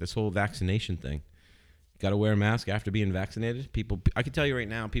thing, this whole vaccination thing. Got to wear a mask after being vaccinated. People, I can tell you right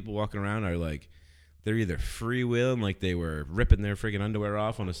now, people walking around are like, they're either freewheeling like they were ripping their friggin' underwear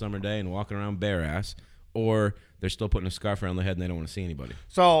off on a summer day and walking around bare ass, or they're still putting a scarf around their head and they don't want to see anybody.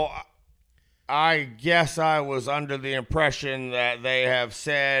 So I guess I was under the impression that they have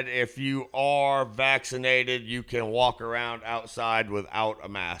said if you are vaccinated, you can walk around outside without a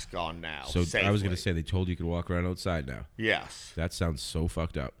mask on now. So safely. I was going to say they told you could walk around outside now. Yes. That sounds so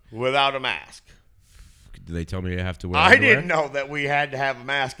fucked up. Without a mask. Did they tell me I have to wear I underwear? didn't know that we had to have a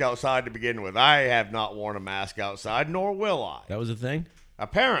mask outside to begin with. I have not worn a mask outside, nor will I. That was a thing?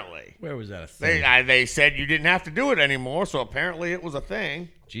 Apparently. Where was that a thing? They said you didn't have to do it anymore, so apparently it was a thing.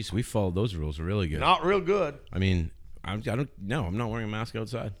 Jeez, we followed those rules really good. Not real good. I mean, I'm not wearing a mask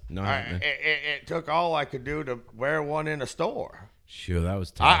outside. No, it took all I could do to wear one in a store. Sure, that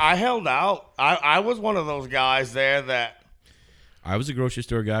was tough. I held out. I was one of those guys there that... I was a grocery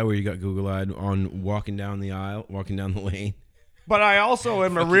store guy where you got Google-eyed on walking down the aisle, walking down the lane. But I also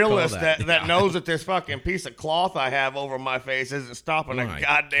am a realist that knows that this fucking piece of cloth I have over my face isn't stopping a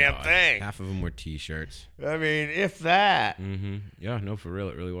goddamn thing. Half of them were T-shirts. I mean, if that. Mm-hmm. Yeah, no, for real,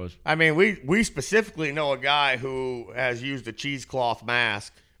 it really was. I mean, we specifically know a guy who has used a cheesecloth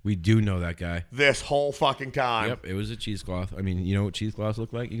mask. We do know that guy. This whole fucking time. Yep, it was a cheesecloth. I mean, you know what cheesecloths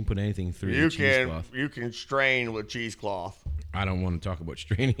look like? You can put anything through the cheesecloth. You can strain with cheesecloth. I don't want to talk about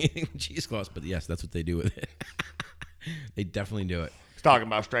straining anything with cheesecloths, but yes, that's what they do with it. They definitely do it. He's talking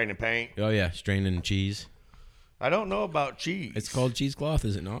about straining paint. Oh, yeah, straining cheese. I don't know about cheese. It's called cheesecloth,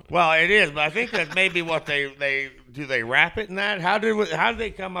 is it not? Well, it is, but I think that's maybe what they do. They wrap it in that. How did they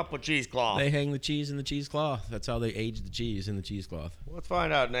come up with cheesecloth? They hang the cheese in the cheesecloth. That's how they age the cheese in the cheesecloth. Let's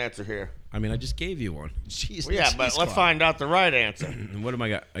find out an answer here. I mean, I just gave you one. But let's find out the right answer. What am I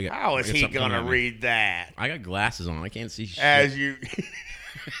got? How is he gonna read that? I got glasses on. I can't see shit. As you.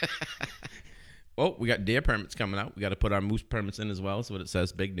 Oh, we got deer permits coming out. We got to put our moose permits in as well. So what it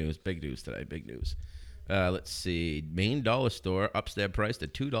says, big news today, big news. Let's see. Main dollar store, upstairs priced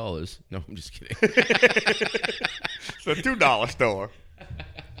at $2. No, I'm just kidding. It's a $2 store.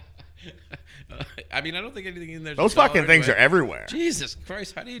 I mean, I don't think anything in there. Those fucking things are everywhere. Jesus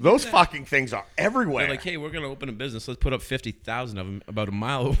Christ, how do you do Those that? fucking things are everywhere. They're like, hey, we're going to open a business. Let's put up 50,000 of them about a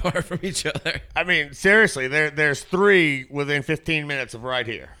mile apart from each other. I mean, seriously, there's 3 within 15 minutes of right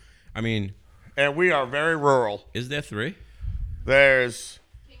here. I mean. And we are very rural. Is there 3? There's...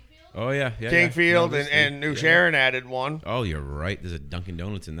 Oh, yeah. Kingfield and New Sharon added one. Oh, you're right. There's a Dunkin'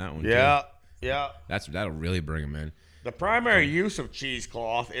 Donuts in that one, yeah, too. Yeah. That'll really bring them in. The primary use of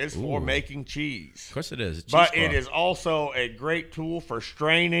cheesecloth is for making cheese. Of course it is. But it is also a great tool for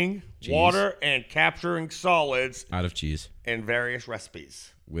straining water and capturing solids out of cheese in various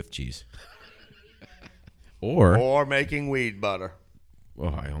recipes. With cheese. Or making weed butter.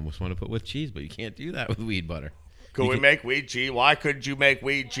 Well, I almost want to put with cheese, but you can't do that with weed butter. Could we make weed cheese? Why couldn't you make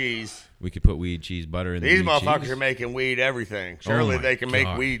weed cheese? We could put weed cheese butter in These the motherfuckers cheese. are making weed everything. Surely they can make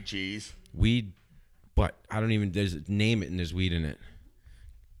weed cheese. Weed, but I don't even, name it and there's weed in it.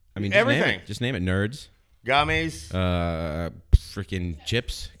 I mean, everything. Just name it. Nerds. Gummies. Freaking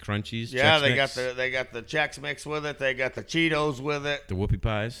chips, crunchies. Yeah, Chex they got the Chex Mix with it. They got the Cheetos with it. The Whoopie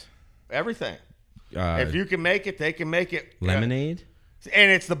Pies. Everything. If you can make it, they can make it. Lemonade.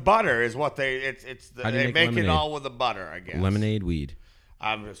 And it's the butter is what they they make lemonade? It all with the butter, I guess. Lemonade weed.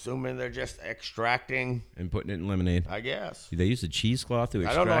 I'm assuming they're just extracting and putting it in lemonade. I guess. They use the cheesecloth to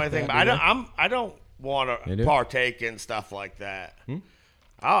extract. I don't know anything, but I don't want to partake in stuff like that.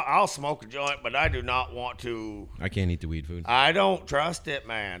 I'll smoke a joint, but I do not want to. I can't eat the weed food. I don't trust it,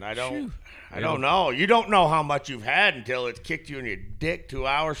 man. I don't. Phew. I don't know. You don't know how much you've had until it's kicked you in your dick 2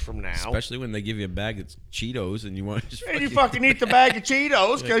 hours from now. Especially when they give you a bag that's Cheetos and you want to just. And you fucking eat the bag of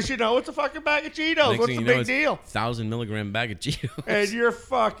Cheetos because you know it's a fucking bag of Cheetos. What's the big deal? 1,000 milligram bag of Cheetos. And you're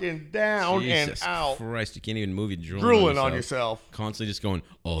fucking down Jesus and out. Christ, you can't even move. You're Drooling on yourself. Constantly just going,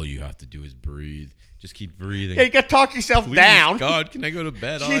 all you have to do is breathe. Just keep breathing. Yeah, you got to talk yourself Please, down. God, can I go to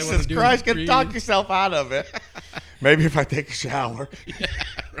bed? Jesus Christ, you got to talk yourself out of it. Maybe if I take a shower. Yeah,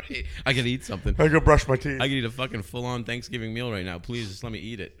 right. I could eat something. I go brush my teeth. I could eat a fucking full-on Thanksgiving meal right now. Please, just let me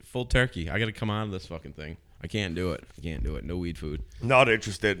eat it. Full turkey. I got to come out of this fucking thing. I can't do it. I can't do it. No weed food. Not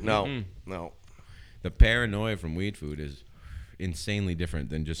interested. No. No. The paranoia from weed food is insanely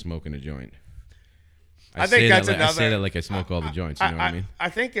different than just smoking a joint. I think that's another. I say that like I smoke all the joints. You know what I mean? I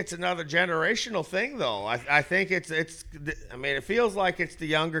think it's another generational thing, though. I think it's. I mean, it feels like it's the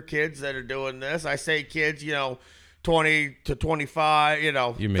younger kids that are doing this. I say kids, 20 to 25,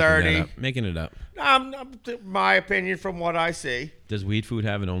 You're 30. Making it up. My opinion from what I see. Does weed food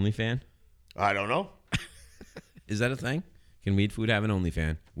have an OnlyFan? I don't know. Is that a thing? Can weed food have an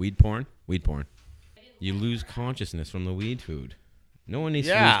OnlyFan? Weed porn? Weed porn. You lose consciousness from the weed food. No one needs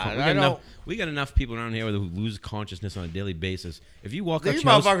to lose. We got enough people around here who lose consciousness on a daily basis. If you walk up, these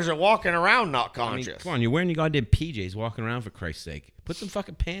motherfuckers are walking around not conscious. I mean, come on, you're wearing your goddamn PJs, walking around for Christ's sake. Put some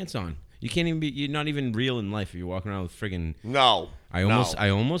fucking pants on. You can't even be. You're not even real in life if you're walking around with friggin'. No. I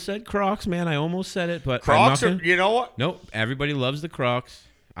almost said Crocs, man. I almost said it, but Crocs are. You know what? Nope. Everybody loves the Crocs.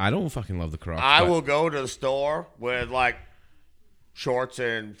 I don't fucking love the Crocs. I will go to the store with like shorts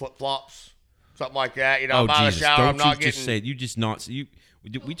and flip flops. Something like that, I'm out of the shower. I'm not getting. Just say you just not you.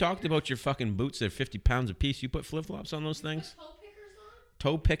 We talked about your fucking boots. They're 50 pounds a piece. You put flip flops on those things.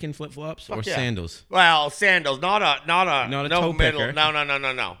 Toe picking flip flops or sandals. Well, sandals, not a toe middle. Picker.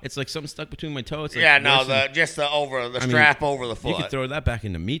 No. It's like something stuck between my toes. Like just the strap over the foot. You could throw that back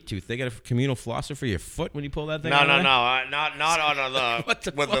into meat tooth. They got a communal flosser for your foot when you pull that thing. No, not on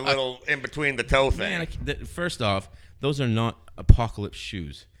the with the little in between the toe thing. Man, first off, those are not apocalypse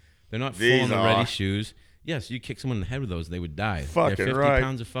shoes. They're not full on the ready shoes. Yes, you kick someone in the head with those, they would die. Fucking They're 50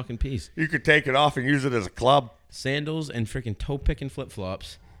 pounds a fucking piece. You could take it off and use it as a club. Sandals and freaking toe picking flip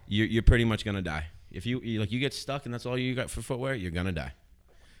flops, you're pretty much gonna die. If you get stuck and that's all you got for footwear, you're gonna die.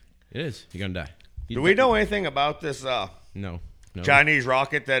 It is. You're gonna die. Do we know anything about this? No. Chinese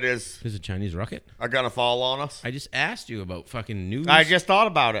rocket that is. There's a Chinese rocket. Are gonna fall on us? I just asked you about fucking news. I just thought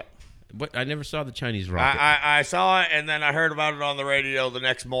about it. But I never saw the Chinese rocket. I saw it, and then I heard about it on the radio the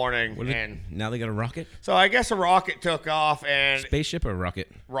next morning. Now they got a rocket? So I guess a rocket took off and... Spaceship or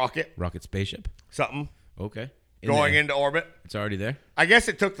rocket? Rocket. Rocket spaceship? Something. Okay. Going into orbit. It's already there? I guess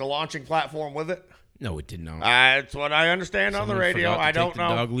it took the launching platform with it. No, it did not. That's what I understand on the radio. I don't know.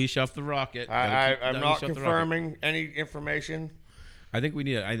 The dog leash off the rocket. I'm not confirming any information. I think we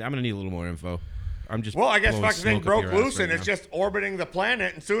need... I'm going to need a little more info. I guess fucking thing broke loose and it's just orbiting the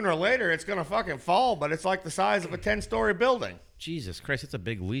planet, and sooner or later it's gonna fucking fall. But it's like the size of a 10-story building. Jesus Christ, it's a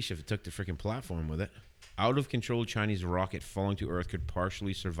big leash if it took the freaking platform with it. Out of control Chinese rocket falling to Earth could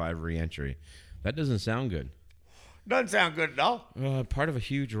partially survive re-entry. That doesn't sound good. Doesn't sound good at all. Part of a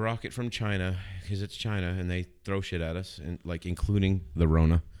huge rocket from China, because it's China and they throw shit at us, and like including the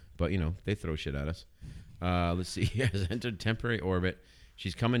Rona. But they throw shit at us. Let's see. Has entered temporary orbit.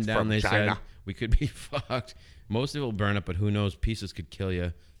 She's coming down, they said. We could be fucked. Most of it will burn up, but who knows? Pieces could kill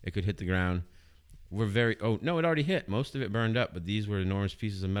you. It could hit the ground. It already hit. Most of it burned up, but these were enormous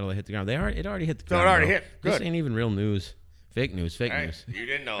pieces of metal that hit the ground. It already hit the ground. So it already hit. Good. This ain't even real news. Fake news. News. You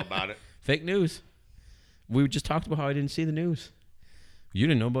didn't know about it. Fake news. We just talked about how I didn't see the news. You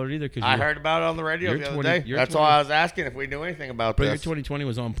didn't know about it either. I heard about it on the radio the other day. That's why I was asking if we knew anything about this. But your 2020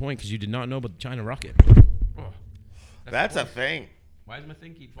 was on point because you did not know about the China rocket. Oh, that's a thing. Why does my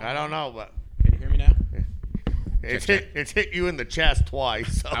thing keep falling? I don't know, but... Can you hear me now? It's hit you in the chest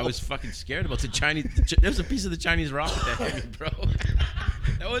twice. So. I was fucking scared about the Chinese... There was a piece of the Chinese rocket that hit me, bro.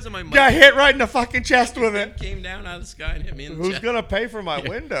 That wasn't my... Got hit right in the fucking chest with it. Came down out of the sky and hit me in the chest. Who's going to pay for my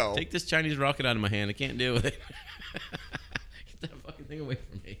window? Take this Chinese rocket out of my hand. I can't deal with it. Get that fucking thing away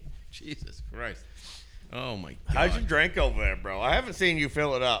from me. Jesus Christ. Oh, my God. How's your drink over there, bro? I haven't seen you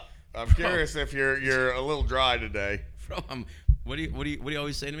fill it up. I'm curious if you're a little dry today. Bro, what do you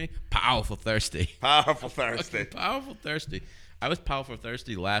always say to me? Powerful thirsty. Powerful thirsty. Powerful thirsty. I was powerful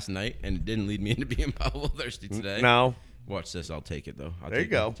thirsty last night, and it didn't lead me into being powerful thirsty today. No. Watch this. I'll take it though. There you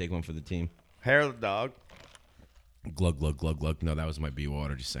go. Take one for the team. Hair of the dog. Glug glug glug glug. No, that was my bee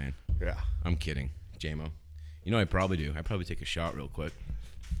water. Just saying. Yeah. I'm kidding, JMO. You know what I probably do? I probably take a shot real quick.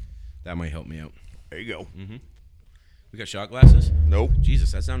 That might help me out. There you go. Mm-hmm. We got shot glasses? Nope.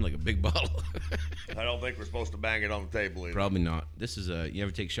 Jesus, that sounded like a big bottle. I don't think we're supposed to bang it on the table either. Probably not. This is you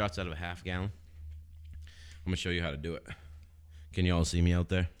ever take shots out of a half gallon? I'm going to show you how to do it. Can you all see me out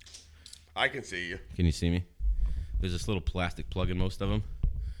there? I can see you. Can you see me? There's this little plastic plug in most of them.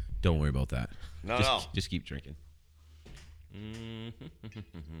 Don't worry about that. No. Just keep drinking.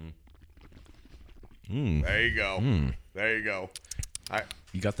 There you go. There you go.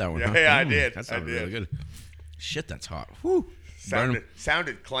 You got that one, Yeah, huh? I did. That sounded I did. really good. Shit, that's hot. Whew.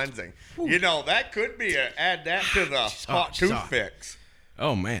 Sounded cleansing. You know, that could be add that to the hot she's tooth hot. fix.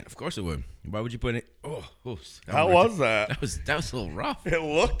 Oh, man, of course it would. Why would you put it? How was that? That was a little rough.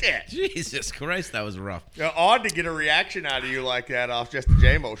 Look at. Jesus Christ, that was rough. Odd to get a reaction out of you like that off just a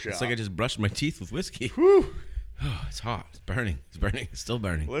JMO shot. It's like I just brushed my teeth with whiskey. Whew. Oh, it's hot. It's burning. It's burning. It's still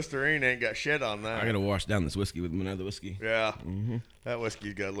burning. Listerine ain't got shit on that. I got to wash down this whiskey with another whiskey. Yeah. That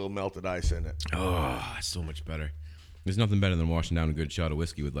whiskey's got a little melted ice in it. Oh, it's so much better. There's nothing better than washing down a good shot of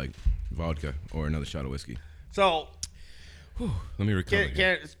whiskey with, like, vodka or another shot of whiskey. So, Let me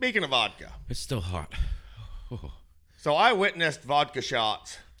recover. speaking of vodka. It's still hot. Oh. So I witnessed vodka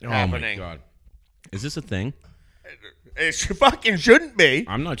shots happening. Oh, my God. Is this a thing? It fucking shouldn't be.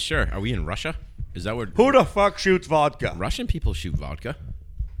 I'm not sure. Are we in Russia? Is that where... Who the fuck shoots vodka? Russian people shoot vodka.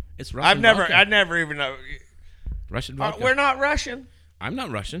 It's Russian vodka. I'd never even know. Russian vodka? We're not Russian. I'm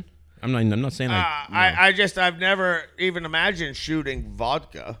not Russian. I'm not saying no. I've never even imagined shooting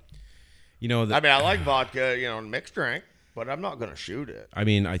vodka. You know, I like vodka, mixed drink, but I'm not going to shoot it. I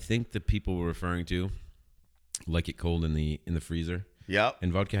mean, I think the people were referring to like it cold in the freezer. Yep.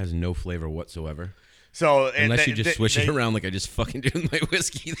 And vodka has no flavor whatsoever. So unless you just swish it around like I just fucking do with my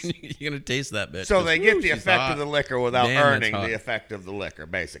whiskey, then you're gonna taste that bitch. So they get the effect of the liquor without earning the effect of the liquor,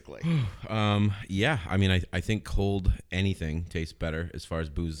 basically. Yeah. I mean, I think cold anything tastes better as far as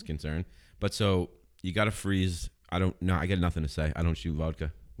booze is concerned. But so you got to freeze. I got nothing to say. I don't shoot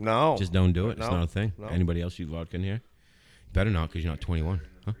vodka. No. Just don't do it. It's not a thing. No. Anybody else shoot vodka in here? Better not, because you're not 21.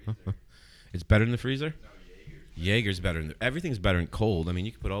 It's better in the freezer? Jaeger's better. Everything's better in cold. I mean,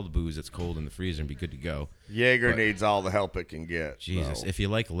 you can put all the booze that's cold in the freezer and be good to go. Jaeger needs all the help it can get. Jesus. So. If you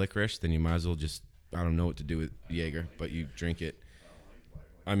like licorice, then you might as well just, I don't know what to do with Jaeger, but you drink it.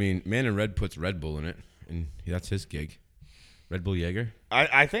 I mean, Man in Red puts Red Bull in it, and that's his gig. Red Bull Jaeger?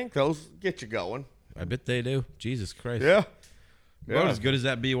 I think those get you going. I bet they do. Jesus Christ. Yeah. Well, as good as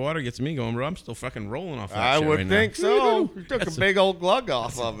that bee water gets me going, bro, I'm still fucking rolling off that I shit would right think now. so. You took a big old glug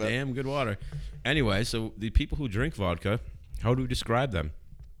off of it. Damn good water. Anyway, so the people who drink vodka, how do we describe them?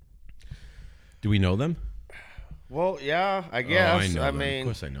 Do we know them? Well, yeah, I guess. I know them. mean, of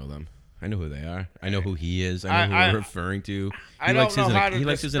course I know them. I know who they are. I know who he is. I know who we're referring to. I don't know how to He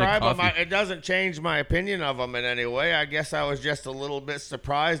likes his in a describe coffee. them. It doesn't change my opinion of them in any way. I guess I was just a little bit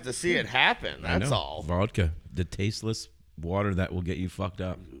surprised to see it happen. That's all. Vodka, the tasteless water that will get you fucked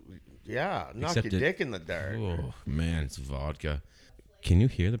up. Yeah, knock Except your dick in the dirt. Oh, man, it's vodka. Can you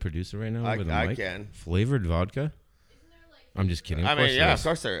hear the producer right now over the mic? I can. Flavored vodka? I'm just kidding. Of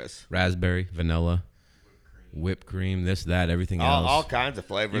course there is. Raspberry, vanilla, whipped cream, this, that, everything else. All kinds of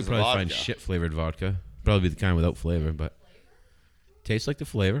flavors You of probably vodka. find shit flavored vodka. Probably the kind without flavor, but tastes like the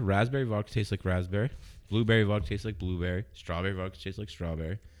flavor. Raspberry vodka tastes like raspberry. Blueberry vodka tastes like blueberry. Strawberry vodka tastes like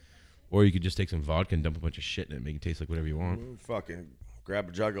strawberry. Or you could just take some vodka and dump a bunch of shit in it and make it taste like whatever you want. Fucking grab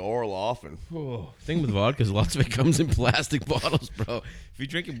a jug of Orloff and... Thing with vodka is lots of it comes in plastic bottles, bro. If you're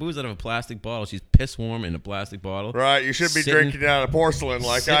drinking booze out of a plastic bottle, she's piss warm in a plastic bottle. Right, you should be drinking out of porcelain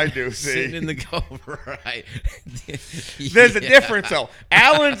like I do, see. Sitting in the go, right. There's a difference, though.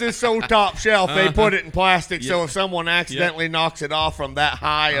 Allen's is so top shelf, they put it in plastic, so if someone accidentally knocks it off from that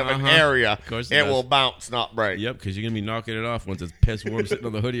high of an area, it will bounce, not break. Yep, because you're going to be knocking it off once it's piss warm sitting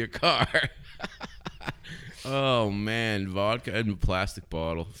on the hood of your car. Oh, man. Vodka in a plastic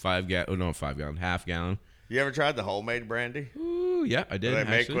bottle. 5 gallon, half gallon. You ever tried the homemade brandy? Ooh, yeah, I did. They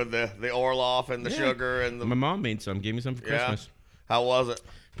make actually. with the Orloff and the sugar and the... My mom made some. Gave me some for Christmas. How was it?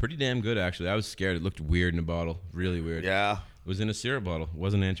 Pretty damn good, actually. I was scared. It looked weird in a bottle. Really weird. Yeah. It was in a syrup bottle. It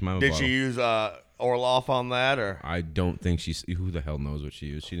wasn't an Aunt Jemima Did bottle. she use Orloff on that, or? I don't think she's... Who the hell knows what she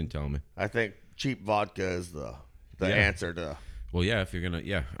used? She didn't tell me. I think cheap vodka is the answer to... Well, yeah, if you're going to...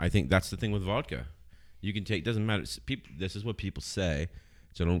 Yeah, I think that's the thing with vodka. You can take... Doesn't matter. People, this is what people say,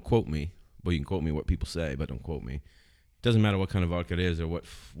 so don't quote me. Well, you can quote me what people say, but don't quote me. Doesn't matter what kind of vodka it is or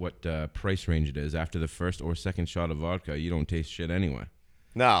what price range it is. After the first or second shot of vodka, you don't taste shit anyway.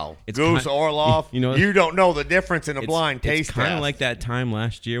 No. Goose, Orloff, you don't know the difference in a blind taste test. It's kind of like that time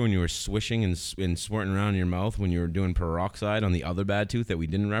last year when you were swishing and squirting around in your mouth when you were doing peroxide on the other bad tooth that we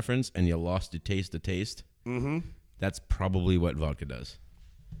didn't reference, and you lost your taste to taste. Mm-hmm. That's probably what vodka does.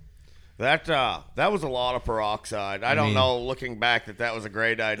 That was a lot of peroxide. I don't know, looking back, that was a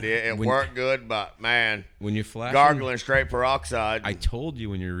great idea. It worked good, but man, when you're flashing, gargling straight peroxide. I told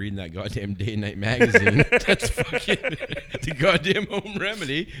you when you're reading that goddamn Day and Night magazine, that's fucking the goddamn home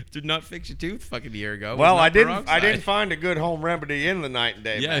remedy to not fix your tooth fucking year ago. Well, I didn't find a good home remedy in the Night and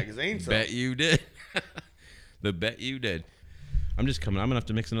Day magazine. So. Bet you did. The bet you did. I'm just coming. I'm gonna have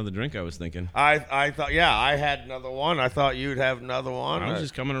to mix another drink. I was thinking. I thought, I had another one. I thought you'd have another one. I was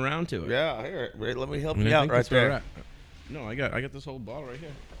just coming around to it. Yeah, here, wait, let me help you out right there. No, I got this whole bottle right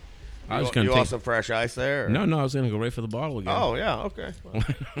here. You want some fresh ice there? Or? No, I was gonna go right for the bottle again. Oh yeah, okay. Well,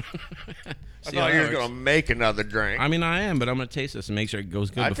 I thought you were gonna make another drink. I mean, I am, but I'm gonna taste this and make sure it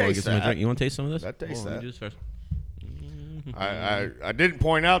goes good before I get some drink. You want to taste some of this? I taste that. Let me do this first. I didn't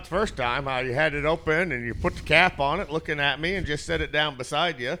point out the first time how you had it open and you put the cap on it, looking at me, and just set it down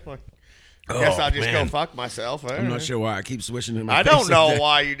beside you. I guess I'll just go fuck myself. I'm not sure why I keep swishing in my face. I don't know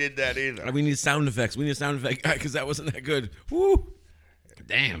why you did that either. We need sound effects. We need a sound effect because that wasn't that good. Woo!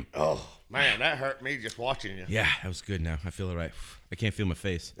 Damn. Oh man, that hurt me just watching you. Yeah, that was good. Now I feel it right. I can't feel my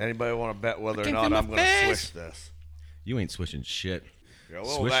face. Anybody want to bet whether or not I'm going to swish this? You ain't swishing shit. Yeah,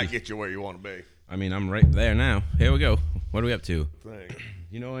 well, that get you where you want to be. I mean, I'm right there now. Here we go. What are we up to?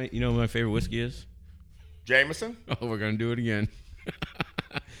 You know what my favorite whiskey is? Jameson? Oh, we're going to do it again.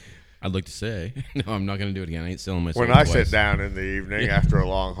 I'd like to say. No, I'm not going to do it again. I ain't selling myself When I sit down in the evening after a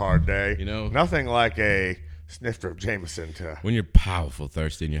long, hard day, nothing like a snifter of Jameson to... When you're powerful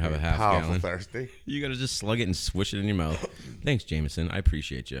thirsty and you have a half gallon. Powerful thirsty. You got to just slug it and swish it in your mouth. Thanks, Jameson. I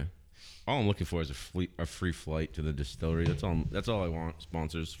appreciate you. All I'm looking for is a free flight to the distillery. That's all I want.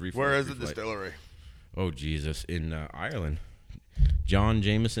 Sponsors, free flight. Where is the distillery? Oh, Jesus. In Ireland. John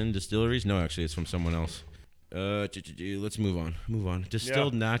Jameson Distilleries? No, actually, it's from someone else. Let's move on.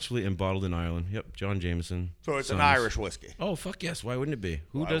 Distilled naturally and bottled in Ireland. Yep, John Jameson. So it's an Irish whiskey. Oh, fuck yes. Why wouldn't it be?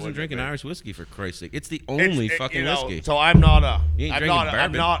 Who doesn't drink an Irish whiskey, for Christ's sake? It's the only fucking whiskey. So I'm not a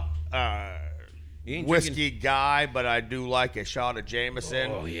whiskey guy, but I do like a shot of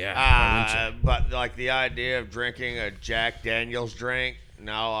Jameson. Oh, yeah. But like the idea of drinking a Jack Daniel's drink,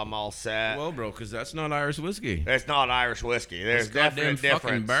 no, I'm all set. Well, bro, because that's not Irish whiskey. It's not Irish whiskey. There's definite difference.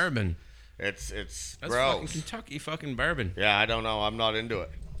 Fucking bourbon. It's that's gross. Fucking Kentucky fucking bourbon. Yeah, I don't know. I'm not into it.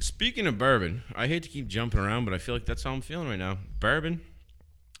 Speaking of bourbon, I hate to keep jumping around, but I feel like that's how I'm feeling right now. Bourbon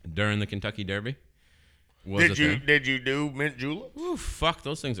during the Kentucky Derby. Did you do mint julep? Ooh, fuck,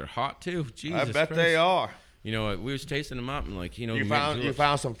 those things are hot too. Jesus I bet Christ. they are. You know, we was tasting them up and you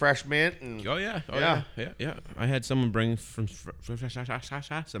found some fresh mint and oh yeah. I had someone bring some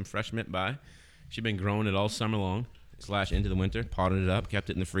fresh mint by. She'd been growing it all summer long / into the winter, potted it up, kept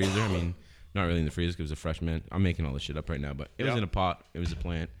it in the freezer. I mean, not really in the freezer because it was a fresh mint. I'm making all this shit up right now, but it was in a pot. It was a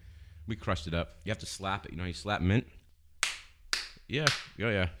plant. We crushed it up. You have to slap it. You know how you slap mint? Yeah.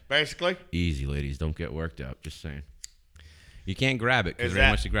 Basically. Easy, ladies. Don't get worked up. Just saying. You can't grab it because there's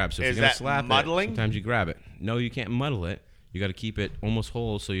very much to grab. So if you're going to slap muddling? it, sometimes you grab it. No, you can't muddle it. You got to keep it almost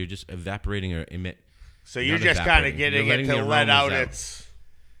whole so you're just evaporating or emit. So you're just kind of getting it to let out its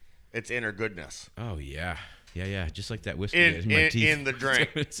inner goodness. Oh, yeah. Yeah. Just like that whiskey in my teeth. In the drink.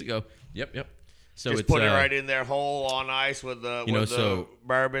 2 minutes ago. Yep. So just put it right in there whole on ice with the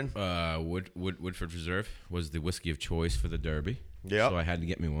bourbon. Woodford Reserve was the whiskey of choice for the Derby. Yeah. So I had to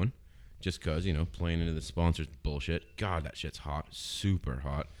get me one. Just because, playing into the sponsors bullshit. God, that shit's hot. Super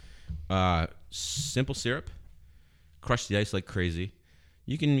hot. Simple syrup. Crush the ice like crazy.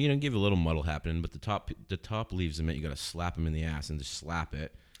 You can, give a little muddle happening, but the top leaves them. You got to slap them in the ass and just slap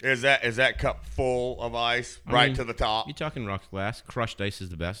it. Is that cup full of ice to the top? You're talking rock glass. Crushed ice is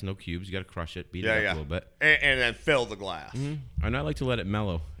the best. No cubes. You got to crush it. Beat it up a little bit. And then fill the glass. Mm-hmm. And I like to let it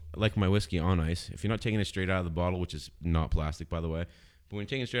mellow. I like my whiskey on ice. If you're not taking it straight out of the bottle, which is not plastic, by the way, but when you're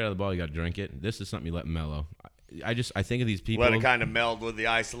taking it straight out of the bottle, you got to drink it. This is something you let mellow. I think of these people. Let it kind of meld with the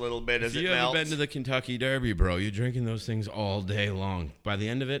ice a little bit as it melts. If you ever been to the Kentucky Derby, bro, you're drinking those things all day long. By the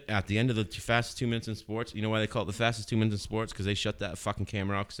end of it, at the end of the fastest 2 minutes in sports, you know why they call it the fastest 2 minutes in sports? Because they shut that fucking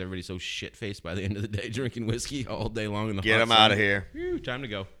camera off because everybody's so shit-faced by the end of the day drinking whiskey all day long in the Get them out of here. Whew, time to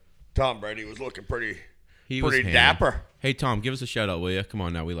go. Tom Brady was looking pretty was dapper. Hey, Tom, give us a shout-out, will you? Come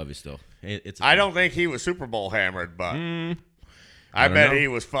on now, we love you still. I don't think he was Super Bowl hammered, but I bet he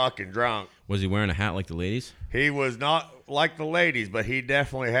was fucking drunk. Was he wearing a hat like the ladies? He was not like the ladies, but he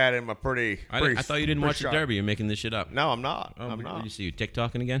definitely had him a pretty I thought you didn't watch the Derby. You're making this shit up. No, I'm not. I'm not. Did you see you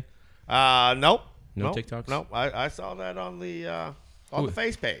TikToking again? Nope. No TikToks? Nope. I saw that on the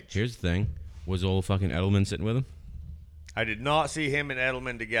face page. Here's the thing. Was old fucking Edelman sitting with him? I did not see him and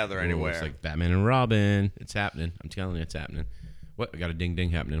Edelman together anywhere. It's like Batman and Robin. It's happening. I'm telling you, it's happening. What? I got a ding-ding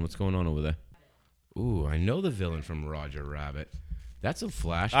happening. What's going on over there? Ooh, I know the villain from Roger Rabbit. That's a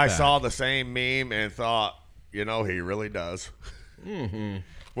flashback. I saw the same meme and thought, he really does. Mm-hmm.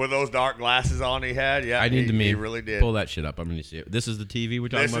 With those dark glasses on he had, yeah, I need the meme. He really did. Pull that shit up. I'm going to see it. This is the TV we're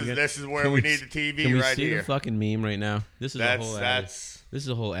talking about again? This is where we need the TV right here. Can we see the fucking meme right now? This is This is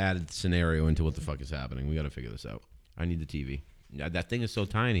a whole added scenario into what the fuck is happening. We got to figure this out. I need the TV. Yeah, that thing is so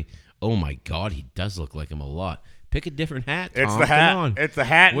tiny. Oh my God, he does look like him a lot. Pick a different hat, Tom. It's the hat. Come on. It's the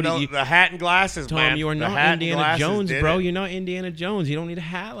hat. What And the hat and glasses, Tom, man. you are The not hat and Indiana glasses Jones, did bro. it. You're not Indiana Jones. You don't need a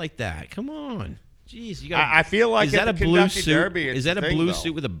hat like that. Come on. Jeez, you got. I feel like is at that the a blue Kentucky suit? Derby, it's Is that a the thing, blue though.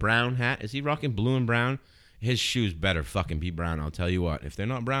 suit with a brown hat? Is he rocking blue and brown? His shoes better fucking be brown. I'll tell you what. If they're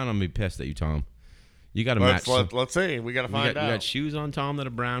not brown, I'm gonna be pissed at you, Tom. You got to match. Let's see. We got to find out. You got shoes on, Tom, that are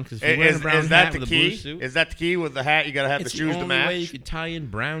brown. Because if you're wearing a brown is that hat the with key? a blue suit, Is that the key with the hat? You got to have the shoes to match. the only way you can tie in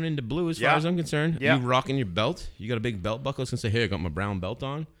brown into blue, as far as I'm concerned. Yeah. You rocking your belt. You got a big belt buckle. It's gonna say, "Hey, I got my brown belt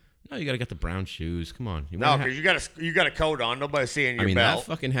on." No, you got to get the brown shoes. Come on. No, because you got a coat on. Nobody's seeing your belt. That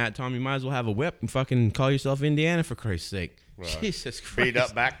fucking hat, Tom. You might as well have a whip and fucking call yourself Indiana for Christ's sake. Jesus Christ. Beat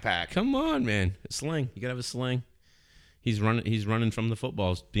up backpack. Come on, man. A sling. You gotta have a sling. He's running from the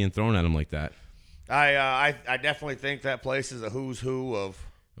footballs being thrown at him like that. I definitely think that place is a who's who of.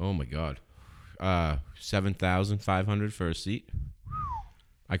 Oh my God, 7,500 for a seat.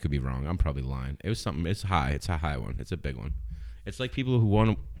 I could be wrong. I'm probably lying. It was something. It's high. It's a high one. It's a big one. It's like people who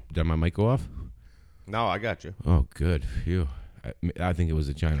want to. Did my mic go off? No, I got you. Oh, good. Phew. I think it was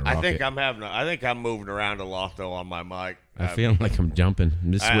a China rocket. I think I'm moving around a lot though on my mic. I feel like I'm jumping.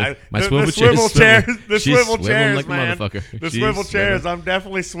 My the swivel swivel chairs, the She's swivel swiveling chairs, like man. a motherfucker. The She's swivel chairs. swiveling. I'm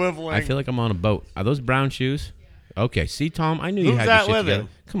definitely swiveling. I feel like I'm on a boat. Are those brown shoes? Okay. See, Tom, I knew you Who's had that your shit with together. him?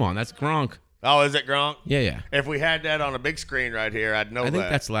 Come on, that's Gronk. Oh, is it Gronk? Yeah. If we had that on a big screen right here, I'd know I that. think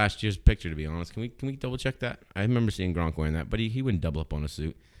that's last year's picture, to be honest. Can we double check that? I remember seeing Gronk wearing that, but he wouldn't double up on a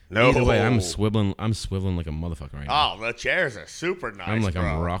suit. No. Either way, I'm swiveling like a motherfucker right now. Oh, the chairs are super nice. I'm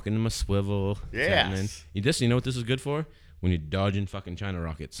bro. rocking my swivel. Yes. You know what this is good for? When you're dodging fucking China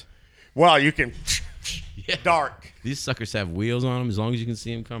rockets. Well, you can dark. These suckers have wheels on them as long as you can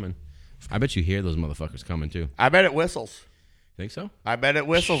see them coming. I bet you hear those motherfuckers coming too. I bet it whistles. Think so? I bet it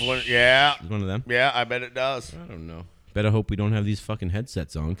whistles when. Yeah. Is one of them? Yeah, I bet it does. I don't know. Better hope we don't have these fucking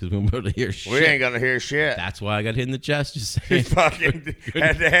headsets on because we won't be able to hear shit. We ain't gonna hear shit. That's why I got hit in the chest. Just He saying. fucking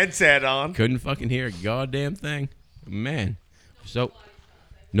had the headset on. Couldn't fucking hear a goddamn thing, man. So,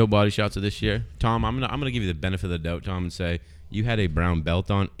 no body shots of this year, Tom. I'm gonna give you the benefit of the doubt, Tom, and say you had a brown belt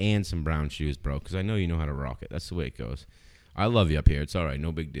on and some brown shoes, bro. Because I know you know how to rock it. That's the way it goes. I love you up here. It's all right.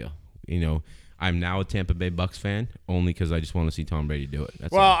 No big deal. I'm now a Tampa Bay Bucks fan only because I just want to see Tom Brady do it.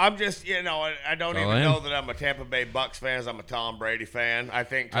 That's Well, all. I'm just, I don't even know that I'm a Tampa Bay Bucks fan. I'm a Tom Brady fan. I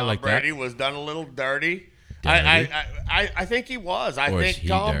think Tom Brady was done a little dirty. I think he was. I think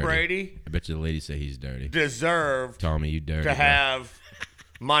Tom Brady. I bet you the ladies say he's dirty. Deserved Tommy, you dirty. to have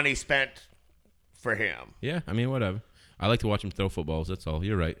money spent for him. Yeah, I mean, whatever. I like to watch him throw footballs. That's all.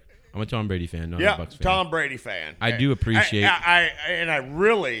 You're right. I'm a Tom Brady fan, not a Bucks fan. Tom Brady fan. I do appreciate. I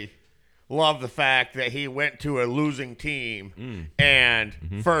really love the fact that he went to a losing team and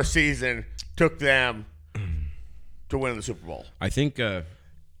first season took them to win the Super Bowl. I think, Of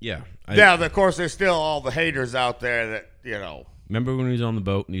course, there's still all the haters out there that, Remember when he was on the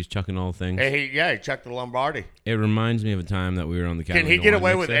boat and he was chucking all the things? He chucked the Lombardi. It reminds me of a time that we were on the Catalina. Can he get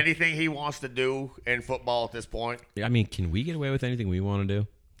away Wine with mixer. anything he wants to do in football at this point? I mean, can we get away with anything we want to do?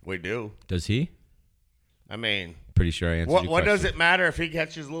 We do. Does he? I mean, Pretty sure I answered your what does question. it matter if he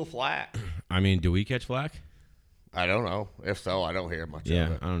catches a little flat? I mean, do we catch flack? I don't know. If so, I don't hear much of Yeah,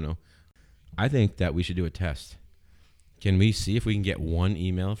 it. I don't know. I think that we should do a test. Can we see if we can get one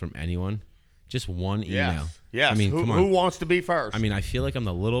email from anyone? Just one email. Yes. I mean, come on. Who wants to be first? I mean, I feel like I'm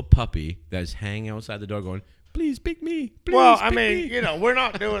the little puppy that's hanging outside the door going, please pick me. Please pick me. We're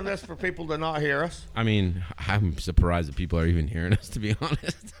not doing this for people to not hear us. I mean, I'm surprised that people are even hearing us, to be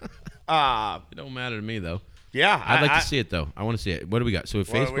honest. It don't matter to me, though. Yeah. I'd like to see it, though. I want to see it. What do we got? So a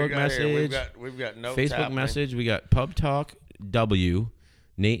Facebook message. We've got notes Facebook happening. message. We got Pub Talk W,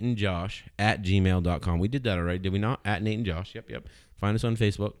 Nate and Josh at gmail.com. We did that already, did we not? At Nate and Josh. Yep. Find us on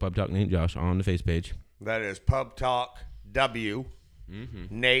Facebook, Pub Talk Nate and Josh on the face page. That is Pub Talk W,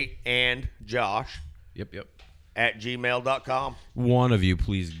 Nate and Josh Yep. at gmail.com. One of you,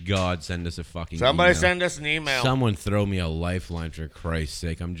 please, God, send us a fucking Somebody email. send us an email. Someone throw me a lifeline for Christ's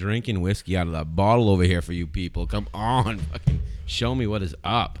sake. I'm drinking whiskey out of that bottle over here for you people. Come on. Fucking show me what is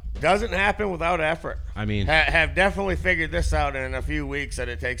up. Doesn't happen without effort. I mean, have definitely figured this out in a few weeks that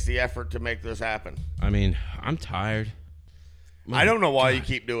it takes the effort to make this happen. I'm tired. I don't know why you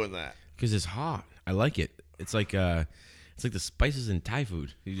keep doing that. Because it's hot. I like it. It's like the spices in Thai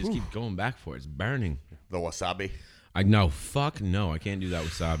food. You just keep going back for it. It's burning. The wasabi. I know. Fuck no. I can't do that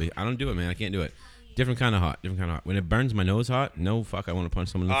wasabi. I don't do it, man. I can't do it. Different kind of hot. When it burns my nose hot, no, fuck, I want to punch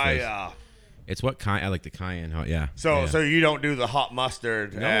someone in the face. It's what I like the cayenne hot, yeah. So you don't do the hot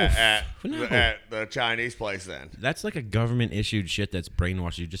mustard at the Chinese place then? That's like a government-issued shit that's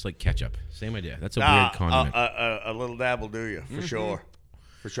brainwashed you, just like ketchup. Same idea. That's a weird condiment. A little dab will do you, for sure.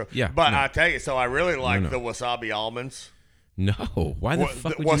 For sure. Yeah. But I tell you, so I really like the wasabi almonds. No. Why the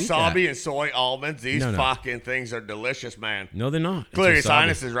fuck would you eat that? Wasabi and soy almonds, these fucking things are delicious, man. No, they're not. Clear your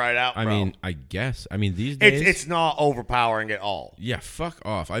sinuses right out, bro. I mean, I guess. I mean, these days. It's not overpowering at all. Yeah, fuck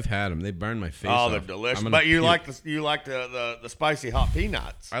off. I've had them. They burn my face off. off. They're delicious. But you like the spicy hot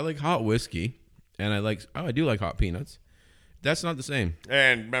peanuts. I like hot whiskey, and I do like hot peanuts. That's not the same.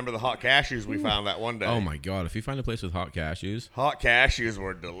 And remember the hot cashews we found that one day? Oh, my God. If you find a place with hot cashews. Hot cashews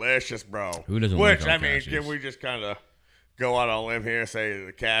were delicious, bro. Who doesn't like hot cashews? Which, I mean, can we just kind of go out on a limb here and say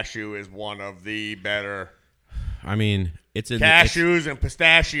the cashew is one of the better. I mean, cashews and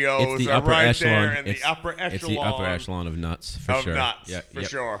pistachios are right there in the upper echelon. It's the upper echelon of nuts, for sure. For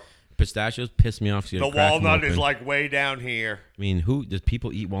sure. Pistachios piss me off. So the walnut is like way down here. I mean, who does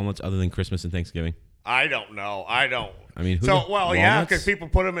people eat walnuts other than Christmas and Thanksgiving? I don't know. I mean, because people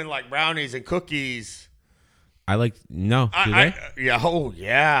put them in like brownies and cookies. Do they?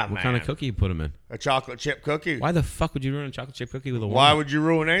 Yeah, What kind of cookie you put them in? A chocolate chip cookie. Why the fuck would you ruin a chocolate chip cookie with a walnut? Why would you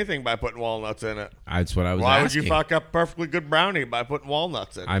ruin anything by putting walnuts in it? That's what I was asking. Why would you fuck up a perfectly good brownie by putting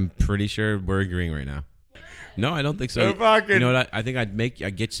walnuts in it? I'm pretty sure we're agreeing right now. No, I don't think so. You know what? I think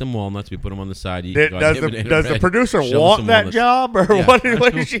I'd get some walnuts. We put them on the side. Does the producer want that job, or what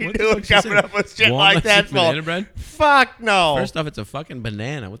is she doing coming up with shit like that? Banana bread? Fuck no. First off, it's a fucking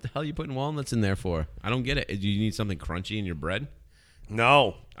banana. What the hell are you putting walnuts in there for? I don't get it. Do you need something crunchy in your bread?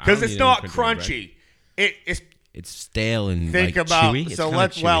 No, because it's not crunchy. It's stale and chewy. So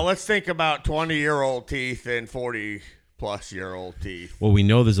let's think about 20-year-old teeth and 40-plus-year-old teeth. Well, we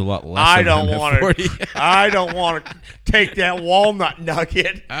know there's a lot less. I don't want to take that walnut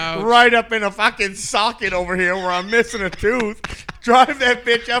nugget right up in a fucking socket over here where I'm missing a tooth. Drive that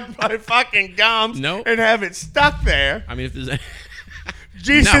bitch up my fucking gums and have it stuck there. I mean, if there's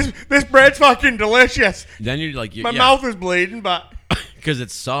Jesus, this bread's fucking delicious. Then you're like, my mouth is bleeding, but because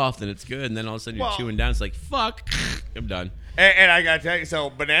it's soft and it's good, and then all of a sudden you're chewing down. It's like, fuck, I'm done. And I gotta tell you, so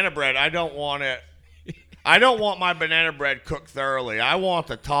banana bread, I don't want it. I don't want my banana bread cooked thoroughly. I want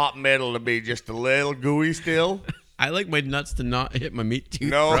the top middle to be just a little gooey still. I like my nuts to not hit my meat tooth.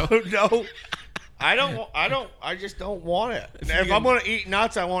 No. I just don't want it. If I'm gonna eat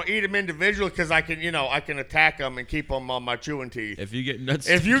nuts, I want to eat them individually because I can attack them and keep them on my chewing teeth. If you get nuts,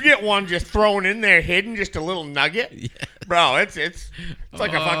 if you get one just thrown in there, hidden, just a little nugget, bro, it's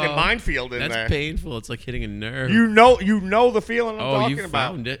like a fucking minefield in there. That's painful. It's like hitting a nerve. You know the feeling I'm talking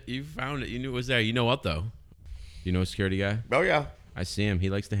about. You found it. You knew it was there. You know what though? You know a security guy? Oh yeah. I see him. He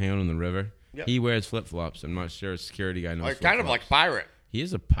likes to hang out on the river. Yep. He wears flip flops. I'm not sure a security guy knows. Flip-flops. Kind of like pirate. He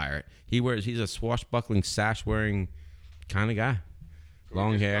is a pirate. He's a swashbuckling, sash-wearing kind of guy.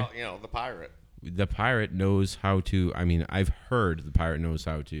 Long hair. The pirate. The pirate knows how to. I mean, I've heard the pirate knows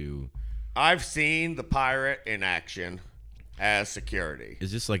how to. I've seen the pirate in action as security.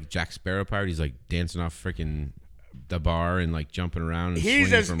 Is this like Jack Sparrow pirate? He's like dancing off freaking the bar and like jumping around. And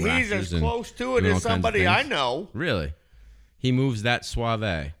he's as close to it as somebody I know. Really? He moves that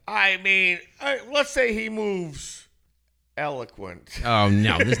suave. I mean, let's say he moves eloquent. Oh,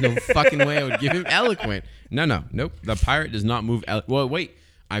 no. There's no fucking way I would give him eloquent. Nope. The pirate does not move well, wait.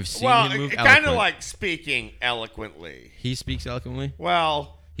 I've seen him move eloquent. Kind of like speaking eloquently. He speaks eloquently?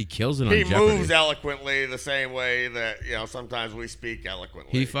 Well, he kills it on Jeopardy. He moves eloquently the same way that, sometimes we speak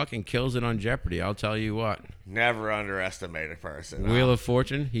eloquently. He fucking kills it on Jeopardy. I'll tell you what. Never underestimate a person. Wheel of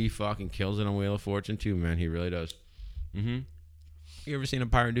Fortune, he fucking kills it on Wheel of Fortune too, man. He really does. Mm-hmm. You ever seen a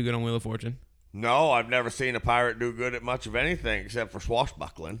pirate do good on Wheel of Fortune? No, I've never seen a pirate do good at much of anything except for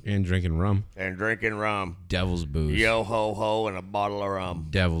swashbuckling. And drinking rum. Devil's booze. Yo ho ho and a bottle of rum.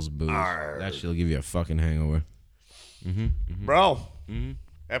 Devil's booze. Arr. That shit'll give you a fucking hangover. Mm-hmm. Mm-hmm. Bro,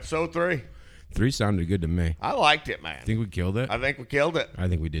 episode 3. 3 sounded good to me. I liked it, man. Think we killed it? I think we killed it. I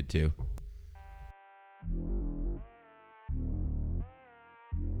think we did too.